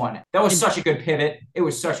in this one. That was And such a good pivot. It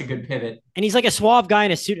was such a good pivot. and he's like a suave guy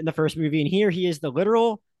in a suit in the first movie, and here he is the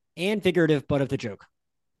literal and figurative butt of the joke.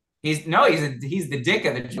 He's the dick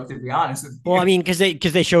of the joke, to be honest with Well, I you. mean, because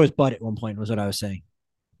they show his butt at one point was what I was saying.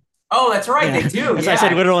 Oh, that's right, Yeah, they do. as I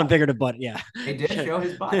said, Yeah, literal and figurative butt. Yeah, they did show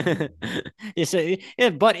his butt. yeah. So yeah,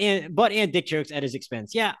 butt and dick jokes at his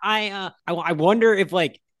expense. Yeah, I wonder if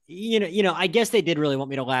like I guess they did really want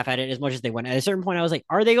me to laugh at it as much as they went. At a certain point, I was like,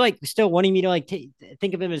 are they like still wanting me to like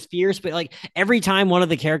think of him as fierce? But like every time one of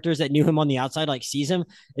the characters that knew him on the outside like sees him,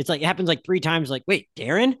 it's like it happens like 3 times. Like, wait,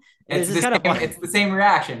 Darren? This is kind of fun. It's the same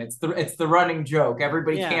reaction. It's the running joke.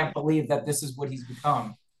 Everybody Yeah. can't believe that this is what he's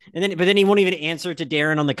become. But then he won't even answer to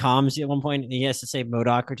Darren on the comms at one point. He has to say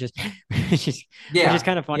MODOK, which is Yeah,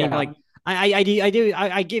 kind of funny. But like yeah,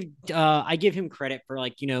 I give him credit for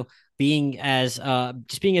like being as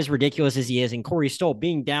just being as ridiculous as he is, and Corey Stoll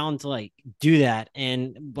being down to like do that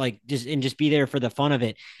and like just be there for the fun of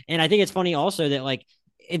it. And I think it's funny also that like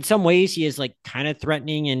in some ways he is like kind of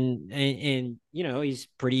threatening and he's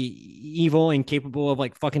pretty evil and capable of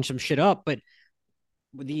like fucking some shit up, but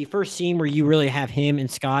the first scene where you really have him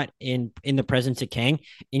and Scott in the presence of Kang,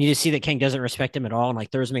 and you just see that Kang doesn't respect him at all and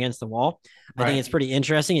like throws him against the wall. I think right. it's pretty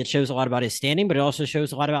interesting. It shows a lot about his standing, but it also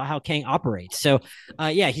shows a lot about how Kang operates. So,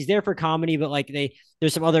 yeah, he's there for comedy, but like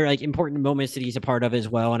there's some other like important moments that he's a part of as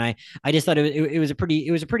well. And I just thought it was a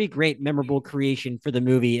pretty great, memorable creation for the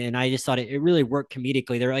movie, and I just thought it really worked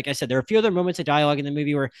comedically. There, like I said, there are a few other moments of dialogue in the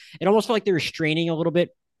movie where it almost felt like they were straining a little bit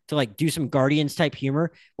to like do some Guardians type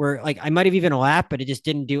humor where like I might have even laughed, but it just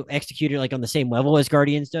didn't do execute it like on the same level as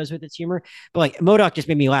Guardians does with its humor. But like MODOK just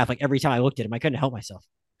made me laugh like every time I looked at him. I couldn't help myself.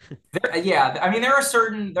 Yeah, I mean there are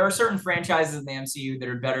certain franchises in the MCU that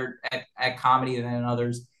are better at comedy than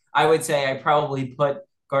others. I would say I probably put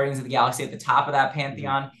Guardians of the Galaxy at the top of that Mm-hmm.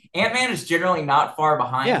 pantheon. Ant-Man is generally not far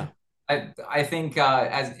Yeah. behind. I think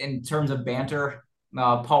as in terms of banter,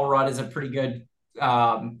 Paul Rudd is a pretty good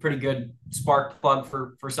spark plug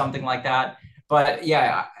for something like that. But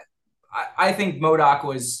yeah, I think MODOK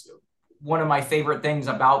was one of my favorite things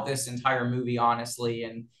about this entire movie, honestly.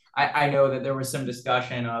 And I know that there was some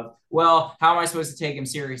discussion of, well, how am I supposed to take him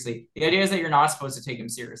seriously? The idea is that you're not supposed to take him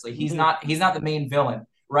seriously. He's not the main villain,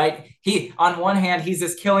 right? He, on one hand, he's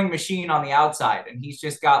this killing machine on the outside, and he's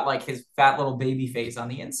just got like his fat little baby face on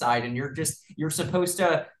the inside, and you're supposed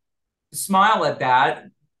to smile at that,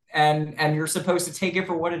 and you're supposed to take it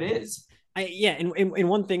for what it is. Yeah, and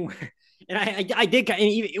one thing where, and I did, and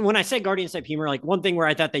even when I said Guardians type humor, like one thing where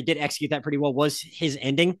I thought they did execute that pretty well was his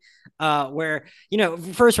ending, where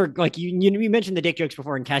first we're like you mentioned the dick jokes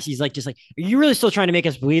before, and Cassie's like just like, are you really still trying to make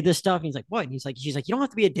us believe this stuff? And he's like, what? And she's like, you don't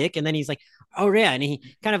have to be a dick, and then he's like, oh yeah, and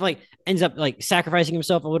he kind of like ends up like sacrificing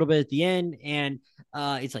himself a little bit at the end, and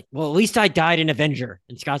it's like, well, at least I died in Avenger,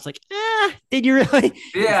 and Scott's like, did you really?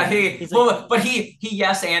 Yeah, He's like, but he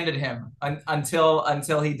yes anded him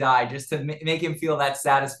until he died, just to make him feel that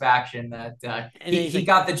satisfaction that and then he's he like,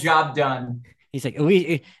 got the job done. he's like,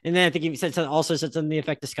 we, and then I think he said something, also said something to the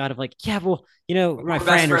effect of Scott of like, yeah, well, my We're best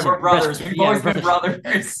friend or friends. We're something, best, brothers. We've yeah, always we're been brothers.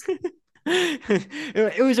 brothers.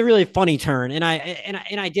 It was a really funny turn, and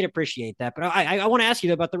I did appreciate that. But I want to ask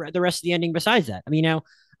you about the rest of the ending. Besides that, I mean,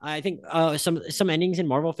 I think some endings in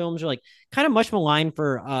Marvel films are like kind of much maligned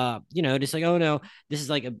for just like, oh no, this is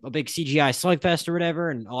like a big CGI slugfest or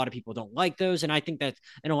whatever, and a lot of people don't like those. And I think that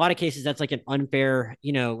in a lot of cases that's like an unfair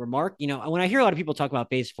remark. When I hear a lot of people talk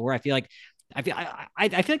about Phase 4, I feel like I feel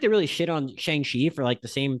like they really shit on Shang-Chi for like the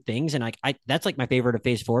same things, and I that's like my favorite of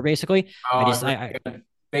Phase 4. Basically, I Oh, just I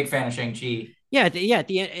big fan of Shang-Chi. yeah, at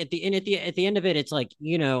the end of it, it's like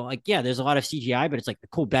like yeah, there's a lot of CGI, but it's like the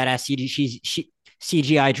cool badass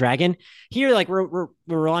CGI dragon. Here, like we're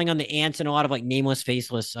relying on the ants and a lot of like nameless,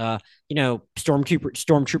 faceless,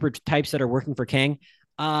 stormtrooper types that are working for Kang.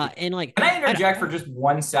 And like Can I interject for just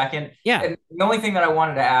 1 second? yeah, And the only thing that I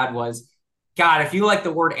wanted to add was, God, if you like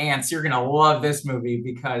the word ants, you're gonna love this movie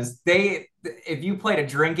because if you played a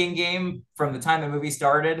drinking game from the time the movie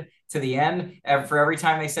started to the end, for every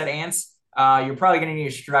time they said ants, you're probably gonna need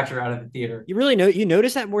a stretcher out of the theater. you really know you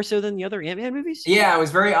notice that more so than the other Ant-Man movies. Yeah, it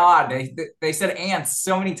was very odd. They said ants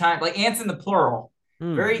so many times, like ants in the plural.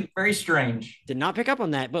 Hmm. Very, very strange. Did not pick up on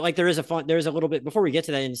that, but like there's a little bit before we get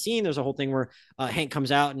to that in the scene. There's a whole thing where Hank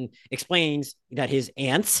comes out and explains that his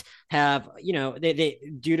ants have, they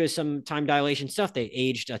due to some time dilation stuff, they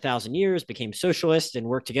aged 1,000 years, became socialists, and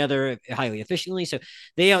worked together highly efficiently. So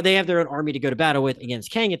they have their own army to go to battle with against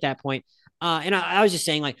Kang at that point. And I was just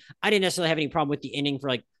saying, like, I didn't necessarily have any problem with the ending for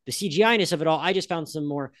like the CGI ness of it all. I just found some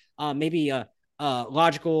more maybe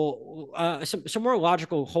logical some more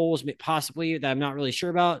logical holes possibly that I'm not really sure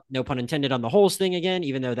about, no pun intended on the holes thing again,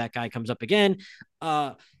 even though that guy comes up again.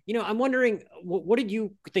 I'm wondering what did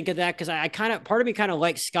you think of that, because I kind of, part of me kind of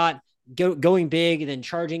likes Scott going big and then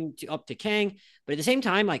charging up to Kang, but at the same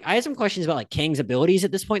time, like, I had some questions about like Kang's abilities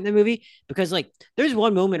at this point in the movie, because like there's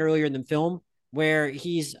one moment earlier in the film where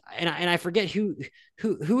he's, and I forget who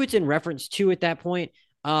it's in reference to at that point.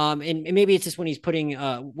 And maybe it's just when he's putting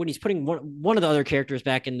one of the other characters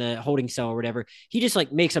back in the holding cell or whatever, he just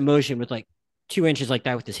like makes a motion with like 2 inches like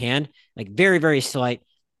that with his hand, like very, very slight,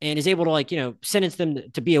 and is able to like, sentence them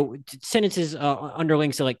to be sentence his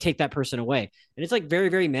underlings to like take that person away. And it's like very,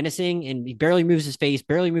 very menacing, and he barely moves his face,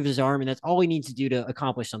 barely moves his arm, and that's all he needs to do to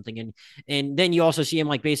accomplish something. And then you also see him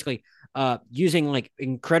like basically using like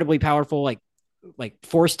incredibly powerful like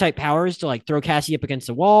force type powers to like throw Cassie up against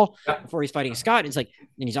the wall Yep. before he's fighting Scott. It's like,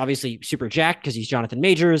 and he's obviously super jacked because he's Jonathan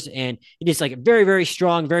Majors, and he's like a very, very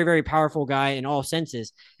strong, very, very powerful guy in all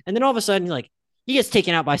senses. And then all of a sudden, like, he gets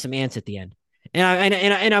taken out by some ants at the end.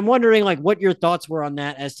 And I'm wondering like what your thoughts were on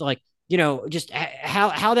that, as to like, just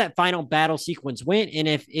how that final battle sequence went, and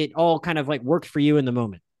if it all kind of like worked for you in the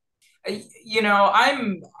moment.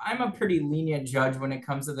 I'm a pretty lenient judge when it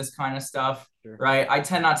comes to this kind of stuff, Sure. right? I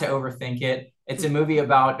tend not to overthink it. It's a movie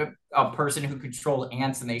about a person who controls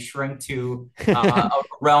ants, and they shrink to a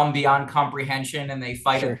realm beyond comprehension, and they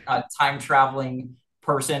fight Sure. a time traveling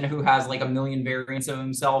person who has like a million variants of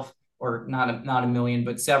himself, or not a million,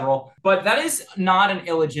 but several. But that is not an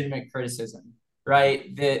illegitimate criticism,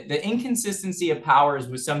 right? The inconsistency of powers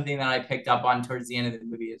was something that I picked up on towards the end of the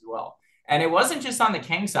movie as well. And it wasn't just on the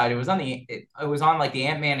Kang side; it was on like the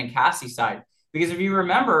Ant-Man and Cassie side. Because if you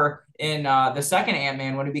remember in the second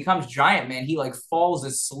Ant-Man, when he becomes Giant Man, he like falls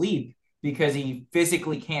asleep because he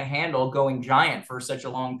physically can't handle going giant for such a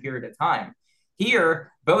long period of time.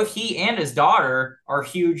 Here, both he and his daughter are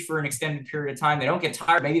huge for an extended period of time. They don't get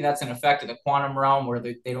tired. Maybe that's an effect of the quantum realm where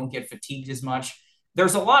they don't get fatigued as much. There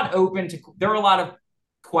are a lot of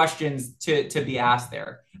questions to be asked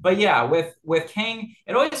there. But yeah, with Kang,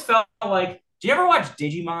 it always felt like, do you ever watch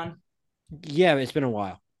Digimon? Yeah, it's been a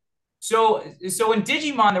while. So in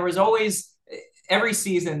Digimon, there was always, every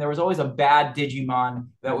season there was always a bad Digimon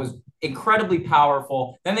that was incredibly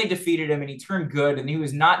powerful. Then they defeated him and he turned good, and he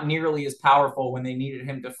was not nearly as powerful when they needed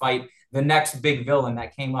him to fight the next big villain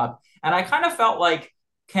that came up. And I kind of felt like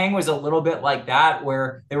Kang was a little bit like that,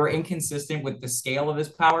 where they were inconsistent with the scale of his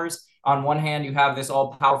powers. On one hand, you have this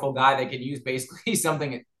all powerful guy that can use basically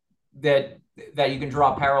something that you can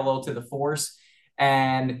draw parallel to the Force,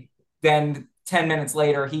 and then 10 minutes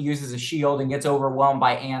later he uses a shield and gets overwhelmed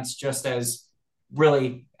by ants, just as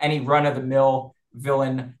really any run of the mill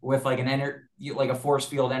villain with like like a force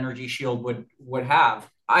field energy shield would have.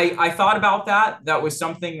 I thought about that. That was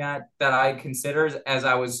something that I considered as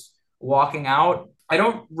I was walking out. I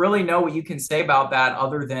don't really know what you can say about that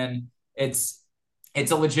other than it's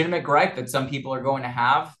a legitimate gripe that some people are going to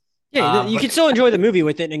have. Yeah, you But can still enjoy the movie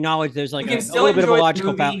with it and acknowledge there's like you can a still little bit of a enjoy the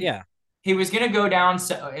logical movie. yeah. He was going to go down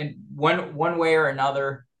in one way or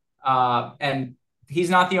another, and he's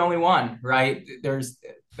not the only one, right? There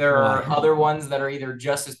Why? are other ones that are either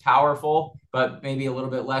just as powerful, but maybe a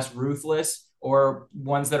little bit less ruthless, or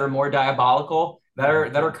ones that are more diabolical that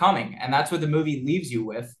are coming, and that's what the movie leaves you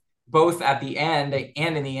with, both at the end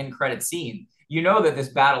and in the end credit scene. You know that this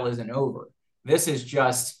battle isn't over. This is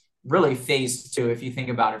just really phase two if you think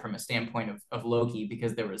about it from a standpoint of Loki,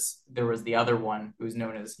 because there was the other one who's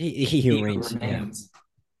known as He who He Who reigns. Yeah. Remains.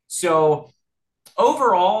 So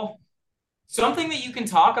overall, something that you can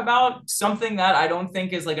talk about, something that I don't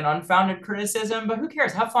think is like an unfounded criticism, but who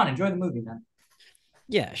cares? Have fun, enjoy the movie, man.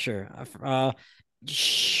 Yeah, sure.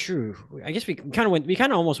 Sure. I guess we kind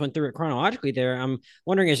of almost went through it chronologically there. I'm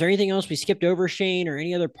wondering, is there anything else we skipped over, Shane, or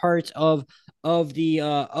any other parts of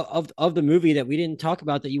the movie that we didn't talk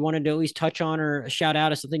about that you wanted to at least touch on or shout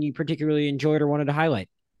out as something you particularly enjoyed or wanted to highlight?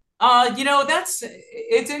 That's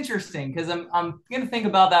it's interesting because I'm gonna think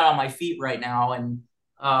about that on my feet right now, and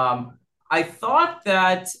I thought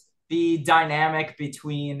that the dynamic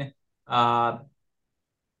uh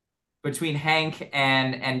between Hank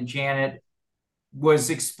and Janet was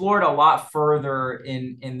explored a lot further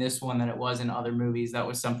in this one than it was in other movies. That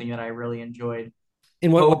was something that I really enjoyed.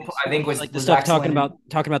 In what Hope, ways? I think, Like the was stuff excellent.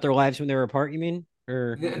 talking about their lives when they were apart, you mean?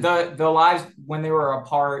 Or The lives when they were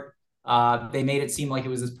apart, they made it seem like it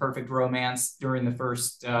was this perfect romance during the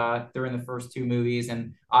first two movies,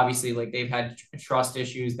 and obviously like they've had trust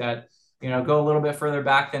issues that go a little bit further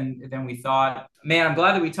back than we thought. Man, I'm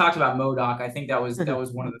glad that we talked about MODOK. I think that was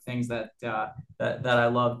one of the things that I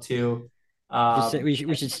love too. just Um, we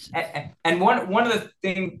should and one of the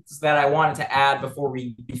things that I wanted to add before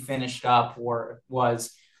we finished up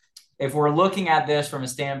was, if we're looking at this from a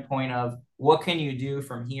standpoint of what can you do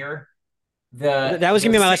from here, the that was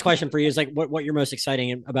gonna the be my last question for you is like what you're most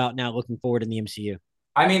exciting about now looking forward in the MCU.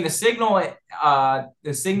 I mean, the signal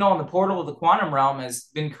in the portal of the quantum realm has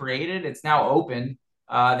been created. It's now open.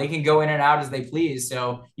 They can go in and out as they please.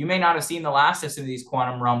 So you may not have seen the last of some of these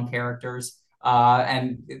quantum realm characters,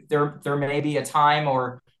 and there may be a time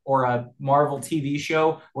or a Marvel TV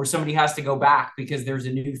show where somebody has to go back because there's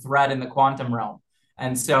a new threat in the quantum realm.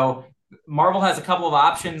 And so Marvel has a couple of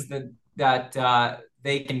options that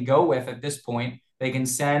they can go with at this point. They can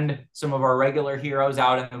send some of our regular heroes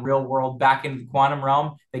out in the real world back into the quantum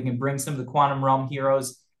realm. They can bring some of the quantum realm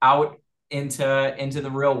heroes out into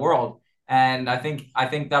the real world. And I think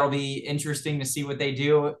that'll be interesting to see what they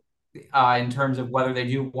do, in terms of whether they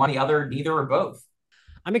do one, the other, neither, or both.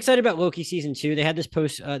 I'm excited about Loki season 2. They had this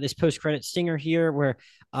post credit stinger here where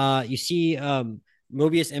you see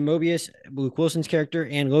Mobius, Luke Wilson's character,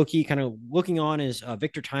 and Loki kind of looking on as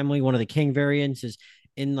Victor Timely, one of the King variants, is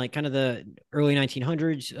in like kind of the early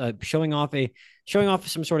 1900s, showing off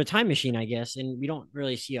some sort of time machine, I guess. And we don't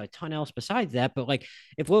really see a ton else besides that. But like,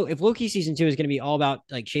 if Loki season 2 is going to be all about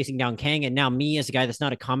like chasing down Kang, and now me as a guy that's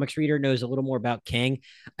not a comics reader knows a little more about Kang,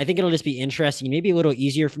 I think it'll just be interesting, maybe a little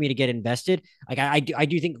easier for me to get invested. Like I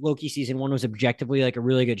do think Loki season 1 was objectively like a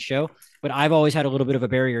really good show, but I've always had a little bit of a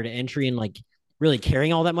barrier to entry and like really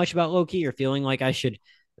caring all that much about Loki or feeling like I should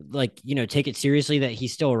like take it seriously that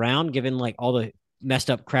he's still around given like all the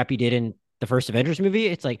messed up crap he did in the first Avengers movie.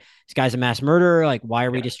 It's like this guy's a mass murderer. Like, why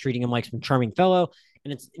are we just treating him like some charming fellow?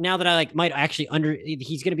 And it's now that I like might actually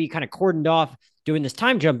he's going to be kind of cordoned off doing this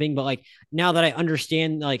time jumping, but like now that I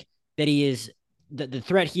understand like that he is the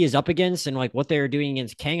threat he is up against and like what they're doing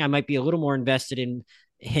against Kang, I might be a little more invested in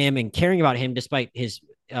him and caring about him despite his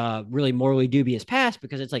really morally dubious past,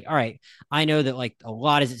 because it's like, all right, I know that like a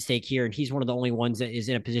lot is at stake here and he's one of the only ones that is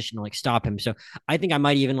in a position to like stop him. So I think I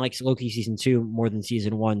might even like Loki season 2 more than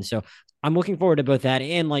season 1. So I'm looking forward to both that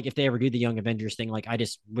and like if they ever do the Young Avengers thing, like I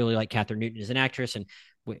just really like Catherine Newton as an actress, and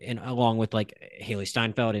along with like Haley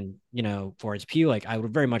Steinfeld and Florence Pugh, like I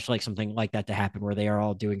would very much like something like that to happen where they are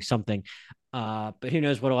all doing something But who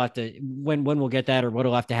knows what'll have to when we'll get that or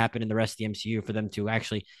what'll have to happen in the rest of the MCU for them to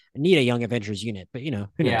actually need a young Avengers unit. But who knows?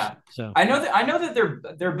 Yeah. So I know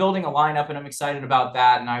that they're building a lineup and I'm excited about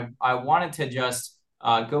that. And I wanted to just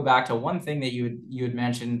go back to one thing that you had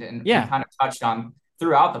mentioned and yeah. kind of touched on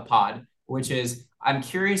throughout the pod, which is I'm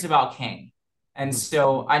curious about Kang. And Mhm.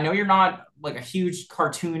 so I know you're not like a huge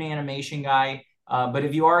cartoon animation guy, but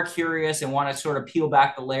if you are curious and want to sort of peel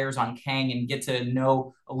back the layers on Kang and get to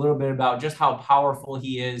know a little bit about just how powerful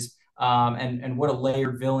he is, and what a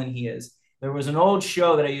layered villain he is, there was an old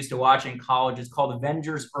show that I used to watch in college. It's called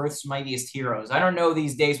Avengers: Earth's Mightiest Heroes. I don't know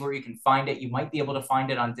these days where you can find it. You might be able to find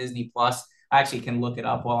it on Disney Plus. I actually can look it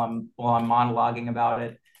up while I'm monologuing about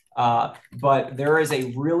it. But there is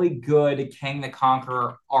a really good Kang the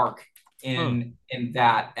Conqueror arc Huh. in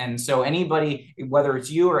that. And so anybody, whether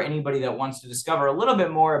it's you or anybody that wants to discover a little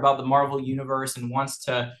bit more about the Marvel universe and wants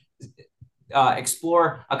to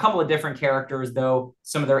explore a couple of different characters, though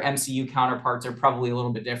some of their MCU counterparts are probably a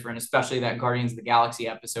little bit different, especially that Guardians of the Galaxy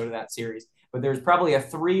episode of that series. But there's probably a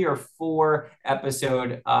 3 or 4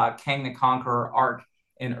 episode Kang the Conqueror arc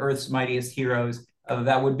in Earth's Mightiest Heroes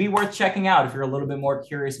that would be worth checking out if you're a little bit more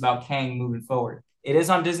curious about Kang moving forward. It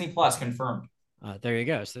is on Disney Plus, confirmed. There you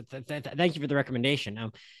go. So thank you for the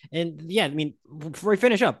recommendation. And yeah, I mean, before we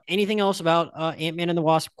finish up, anything else about Ant-Man and the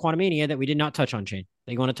Wasp: Quantumania that we did not touch on, Shane,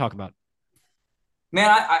 that you want to talk about? Man,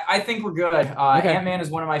 I think we're good. Okay. Ant-Man is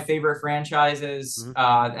one of my favorite franchises,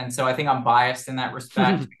 Mhm. and so I think I'm biased in that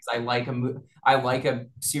respect because I like a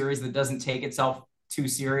series that doesn't take itself too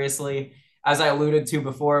seriously. As I alluded to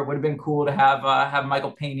before, it would have been cool to have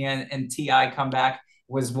Michael Pena and Ti come back.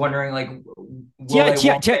 Was wondering like, will they,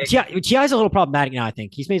 won't they? Ti's a little problematic now. I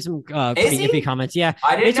think he's made some Is pretty iffy he? comments. Yeah,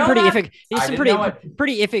 I made didn't some know pretty that. iffy. He's I some didn't know it.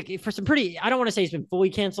 pretty iffy for some pretty. I don't want to say he's been fully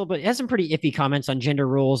canceled, but he has some pretty iffy comments on gender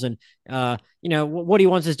rules and what he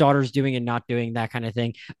wants his daughters doing and not doing, that kind of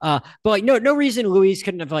thing. But like no reason Louise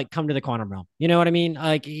couldn't have like come to the quantum realm. You know what I mean?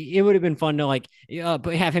 Like it would have been fun to like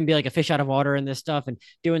but have him be like a fish out of water in this stuff and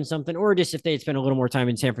doing something, or just if they had spent a little more time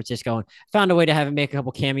in San Francisco and found a way to have him make a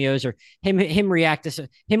couple cameos, or him react to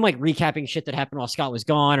him like recapping shit that happened while Scott was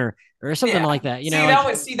gone, or something Yeah. like that. That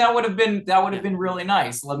would that would yeah. have been really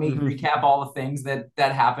nice. Let me Mm-hmm. recap all the things that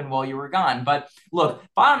happened while you were gone. But look,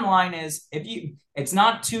 bottom line is if you it's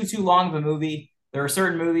not too long of a movie. There are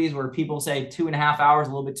certain movies where people say 2.5 hours,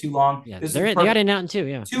 a little bit too long. Yeah, This is they got perfect. in and out in two.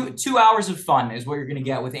 Yeah. 2 hours of fun is what you're gonna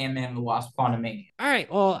get with Ant-Man and the Wasp: Quantumania. All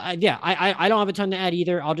right. Well, yeah, I don't have a ton to add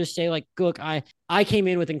either. I'll just say like, look, I came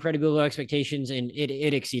in with incredibly low expectations and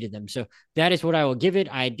it exceeded them. So that is what I will give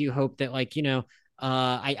it. I do hope that like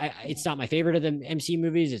I it's not my favorite of the MC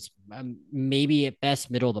movies. It's maybe at best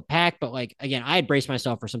middle of the pack, but like again, I had braced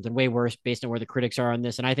myself for something way worse based on where the critics are on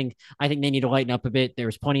this, and I think they need to lighten up a bit.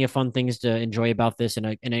 There's plenty of fun things to enjoy about this, and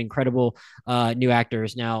an incredible new actor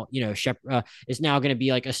is now is now going to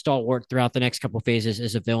be like a stalwart throughout the next couple phases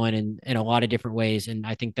as a villain in a lot of different ways, and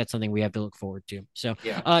I think that's something we have to look forward to. So,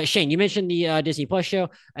 Yeah. Shane, you mentioned the Disney Plus show.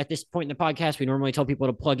 At this point in the podcast, we normally tell people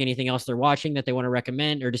to plug anything else they're watching that they want to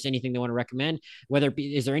recommend, or just anything they want to recommend. Whether it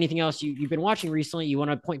be, is there anything else you've been watching recently you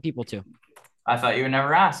want to point people to? I thought you would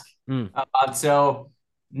never ask. Mm. So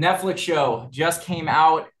Netflix show just came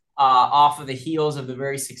out off of the heels of the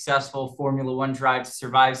very successful Formula One Drive to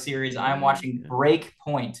Survive series. I'm watching Break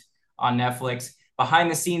Point on Netflix.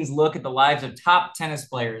 Behind the scenes look at the lives of top tennis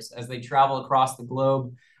players as they travel across the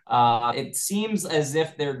globe. It seems as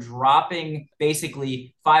if they're dropping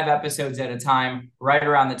basically 5 episodes at a time, right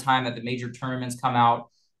around the time that the major tournaments come out.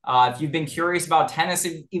 If you've been curious about tennis,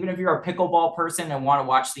 even if you're a pickleball person and want to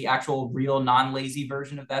watch the actual real non-lazy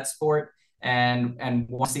version of that sport and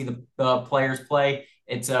want to see the players play,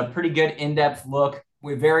 it's a pretty good in-depth look.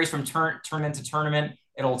 It varies from tournament to tournament.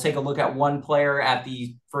 It'll take a look at one player at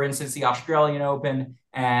for instance, the Australian Open,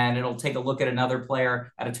 and it'll take a look at another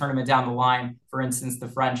player at a tournament down the line, for instance, the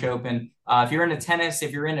French Open. If you're into tennis,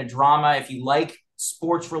 if you're into drama, if you like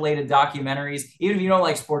sports related documentaries, even if you don't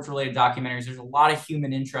like sports related documentaries, there's a lot of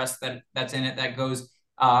human interest that's in it that goes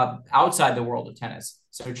outside the world of tennis.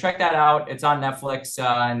 So check that out. It's on Netflix,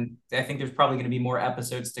 and I think there's probably going to be more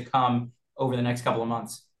episodes to come over the next couple of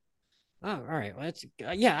months. Oh, all right. Well, that's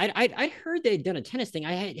yeah. I heard they'd done a tennis thing.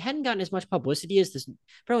 Hadn't gotten as much publicity as this.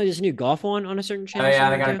 Apparently, there's a new golf one on a certain Oh channel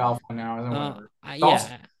yeah, they somewhere got a too. golf one now. Whatever. Golf's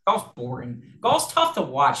Yeah. golf's boring. Golf's tough to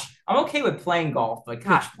watch. I'm okay with playing golf, but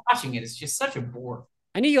gosh, watching it is just such a bore.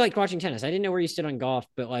 I knew you liked watching tennis. I didn't know where you stood on golf,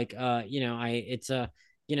 but like, I it's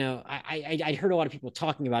I heard a lot of people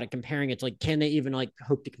talking about it, comparing it to like, can they even like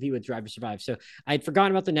hope to compete with Drive to Survive? So I'd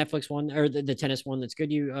forgotten about the Netflix one or the tennis one. That's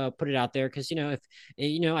good you put it out there because if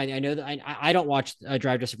I know that I don't watch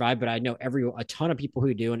Drive to Survive, but I know a ton of people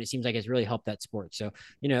who do, and it seems like it's really helped that sport. So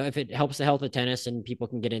if it helps the health of tennis and people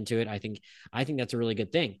can get into it, I think that's a really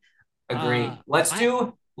good thing. Agree.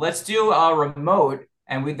 I Let's do a remote,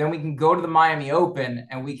 and we can go to the Miami Open,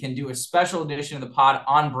 and we can do a special edition of the pod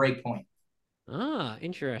on Breakpoint.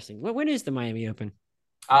 Interesting. When is the Miami Open?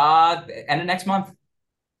 End of next month.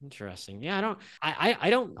 Interesting. Yeah, I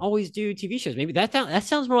don't always do TV shows. Maybe that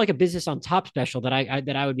sounds more like a business on top special that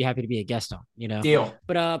I would be happy to be a guest on. Deal.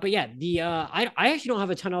 But yeah, I actually don't have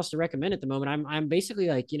a ton else to recommend at the moment. I'm basically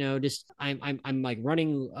like, just I'm like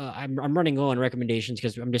running I'm running low on recommendations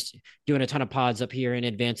because I'm just doing a ton of pods up here in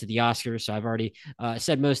advance of the Oscars. So I've already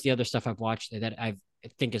said most of the other stuff I've watched that I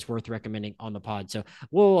think is worth recommending on the pod. So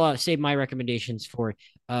we'll save my recommendations for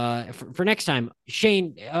next time.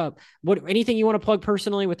 Shane, what anything you want to plug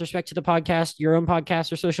personally with respect to the podcast, your own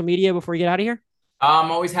podcast or social media before you get out of here? I'm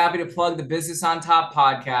always happy to plug the Business on Top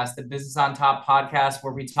podcast,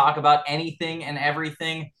 where we talk about anything and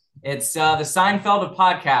everything. It's the Seinfeld of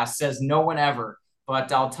podcasts, says no one ever.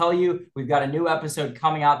 But I'll tell you, we've got a new episode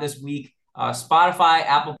coming out this week. Spotify,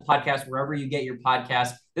 Apple Podcasts, wherever you get your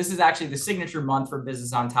podcast. This is actually the signature month for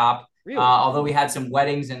Business on Top. Really? Although we had some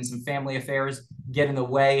weddings and some family affairs get in the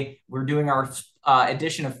way, we're doing our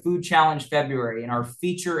edition of Food Challenge February, and our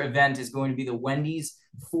feature event is going to be the Wendy's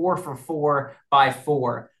 4 for 4 by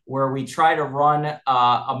 4, where we try to run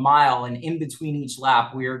a mile, and in between each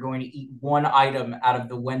lap, we are going to eat one item out of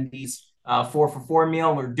the Wendy's 4 for 4 meal,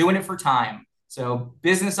 and we're doing it for time. So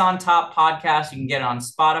Business on Top podcast, you can get it on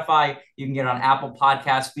Spotify. You can get it on Apple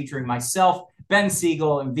Podcasts featuring myself, Ben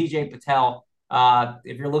Siegel, and Vijay Patel.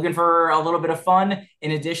 If you're looking for a little bit of fun,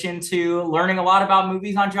 in addition to learning a lot about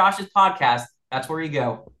movies on Josh's podcast, that's where you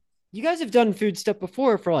go. You guys have done food stuff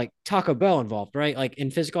before for like Taco Bell involved, right? Like in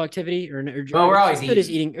physical activity well, we're always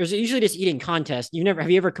eating. Or is it usually just eating contest? Have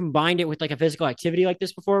you ever combined it with like a physical activity like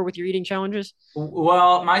this before with your eating challenges?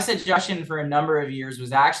 Well, my suggestion for a number of years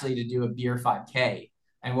was actually to do a beer 5K.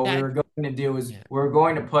 And what we were going to do is we were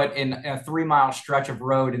going to put in a 3-mile stretch of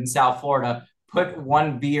road in South Florida, put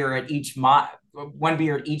one beer at each mile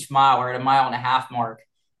or at a mile and a half mark,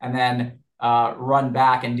 and then run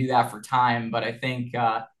back and do that for time. But I think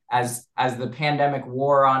as the pandemic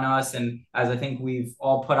wore on us, and as I think we've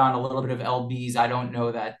all put on a little bit of LBs, I don't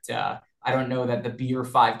know that the beer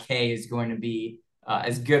 5K is going to be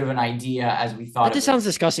as good of an idea as we thought. That just sounds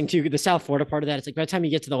disgusting too. The South Florida part of that, it's like by the time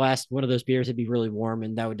you get to the last one of those beers, it'd be really warm,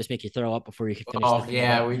 and that would just make you throw up before you could finish. Oh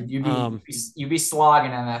yeah, you'd be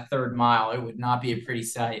slogging on that 3rd mile. It would not be a pretty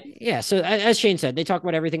sight. Yeah. So as Shane said, they talk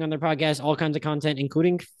about everything on their podcast, all kinds of content,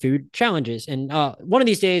 including food challenges. And one of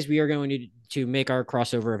these days, we are going to make our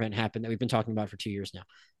crossover event happen that we've been talking about for 2 years now.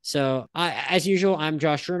 So as usual, I'm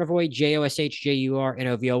Josh Chernoff,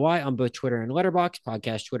 JoshJurnovoy on both Twitter and Letterboxd.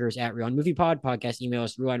 Podcast Twitter is at RewindMoviePod. Podcast email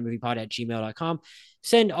is rewindmoviepod@gmail.com.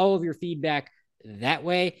 Send all of your feedback that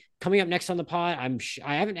way. Coming up next on the pod,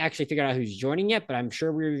 I haven't actually figured out who's joining yet, but I'm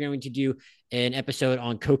sure we're going to do an episode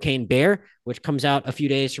on Cocaine Bear, which comes out a few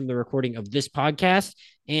days from the recording of this podcast.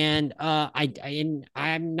 And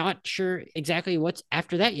I'm not sure exactly what's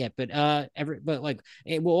after that yet, but like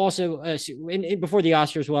it will also before the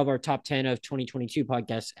Oscars, we'll have our top 10 of 2022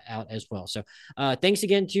 podcasts out as well. So thanks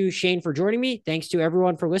again to Shane for joining me. Thanks to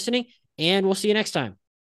everyone for listening, and we'll see you next time.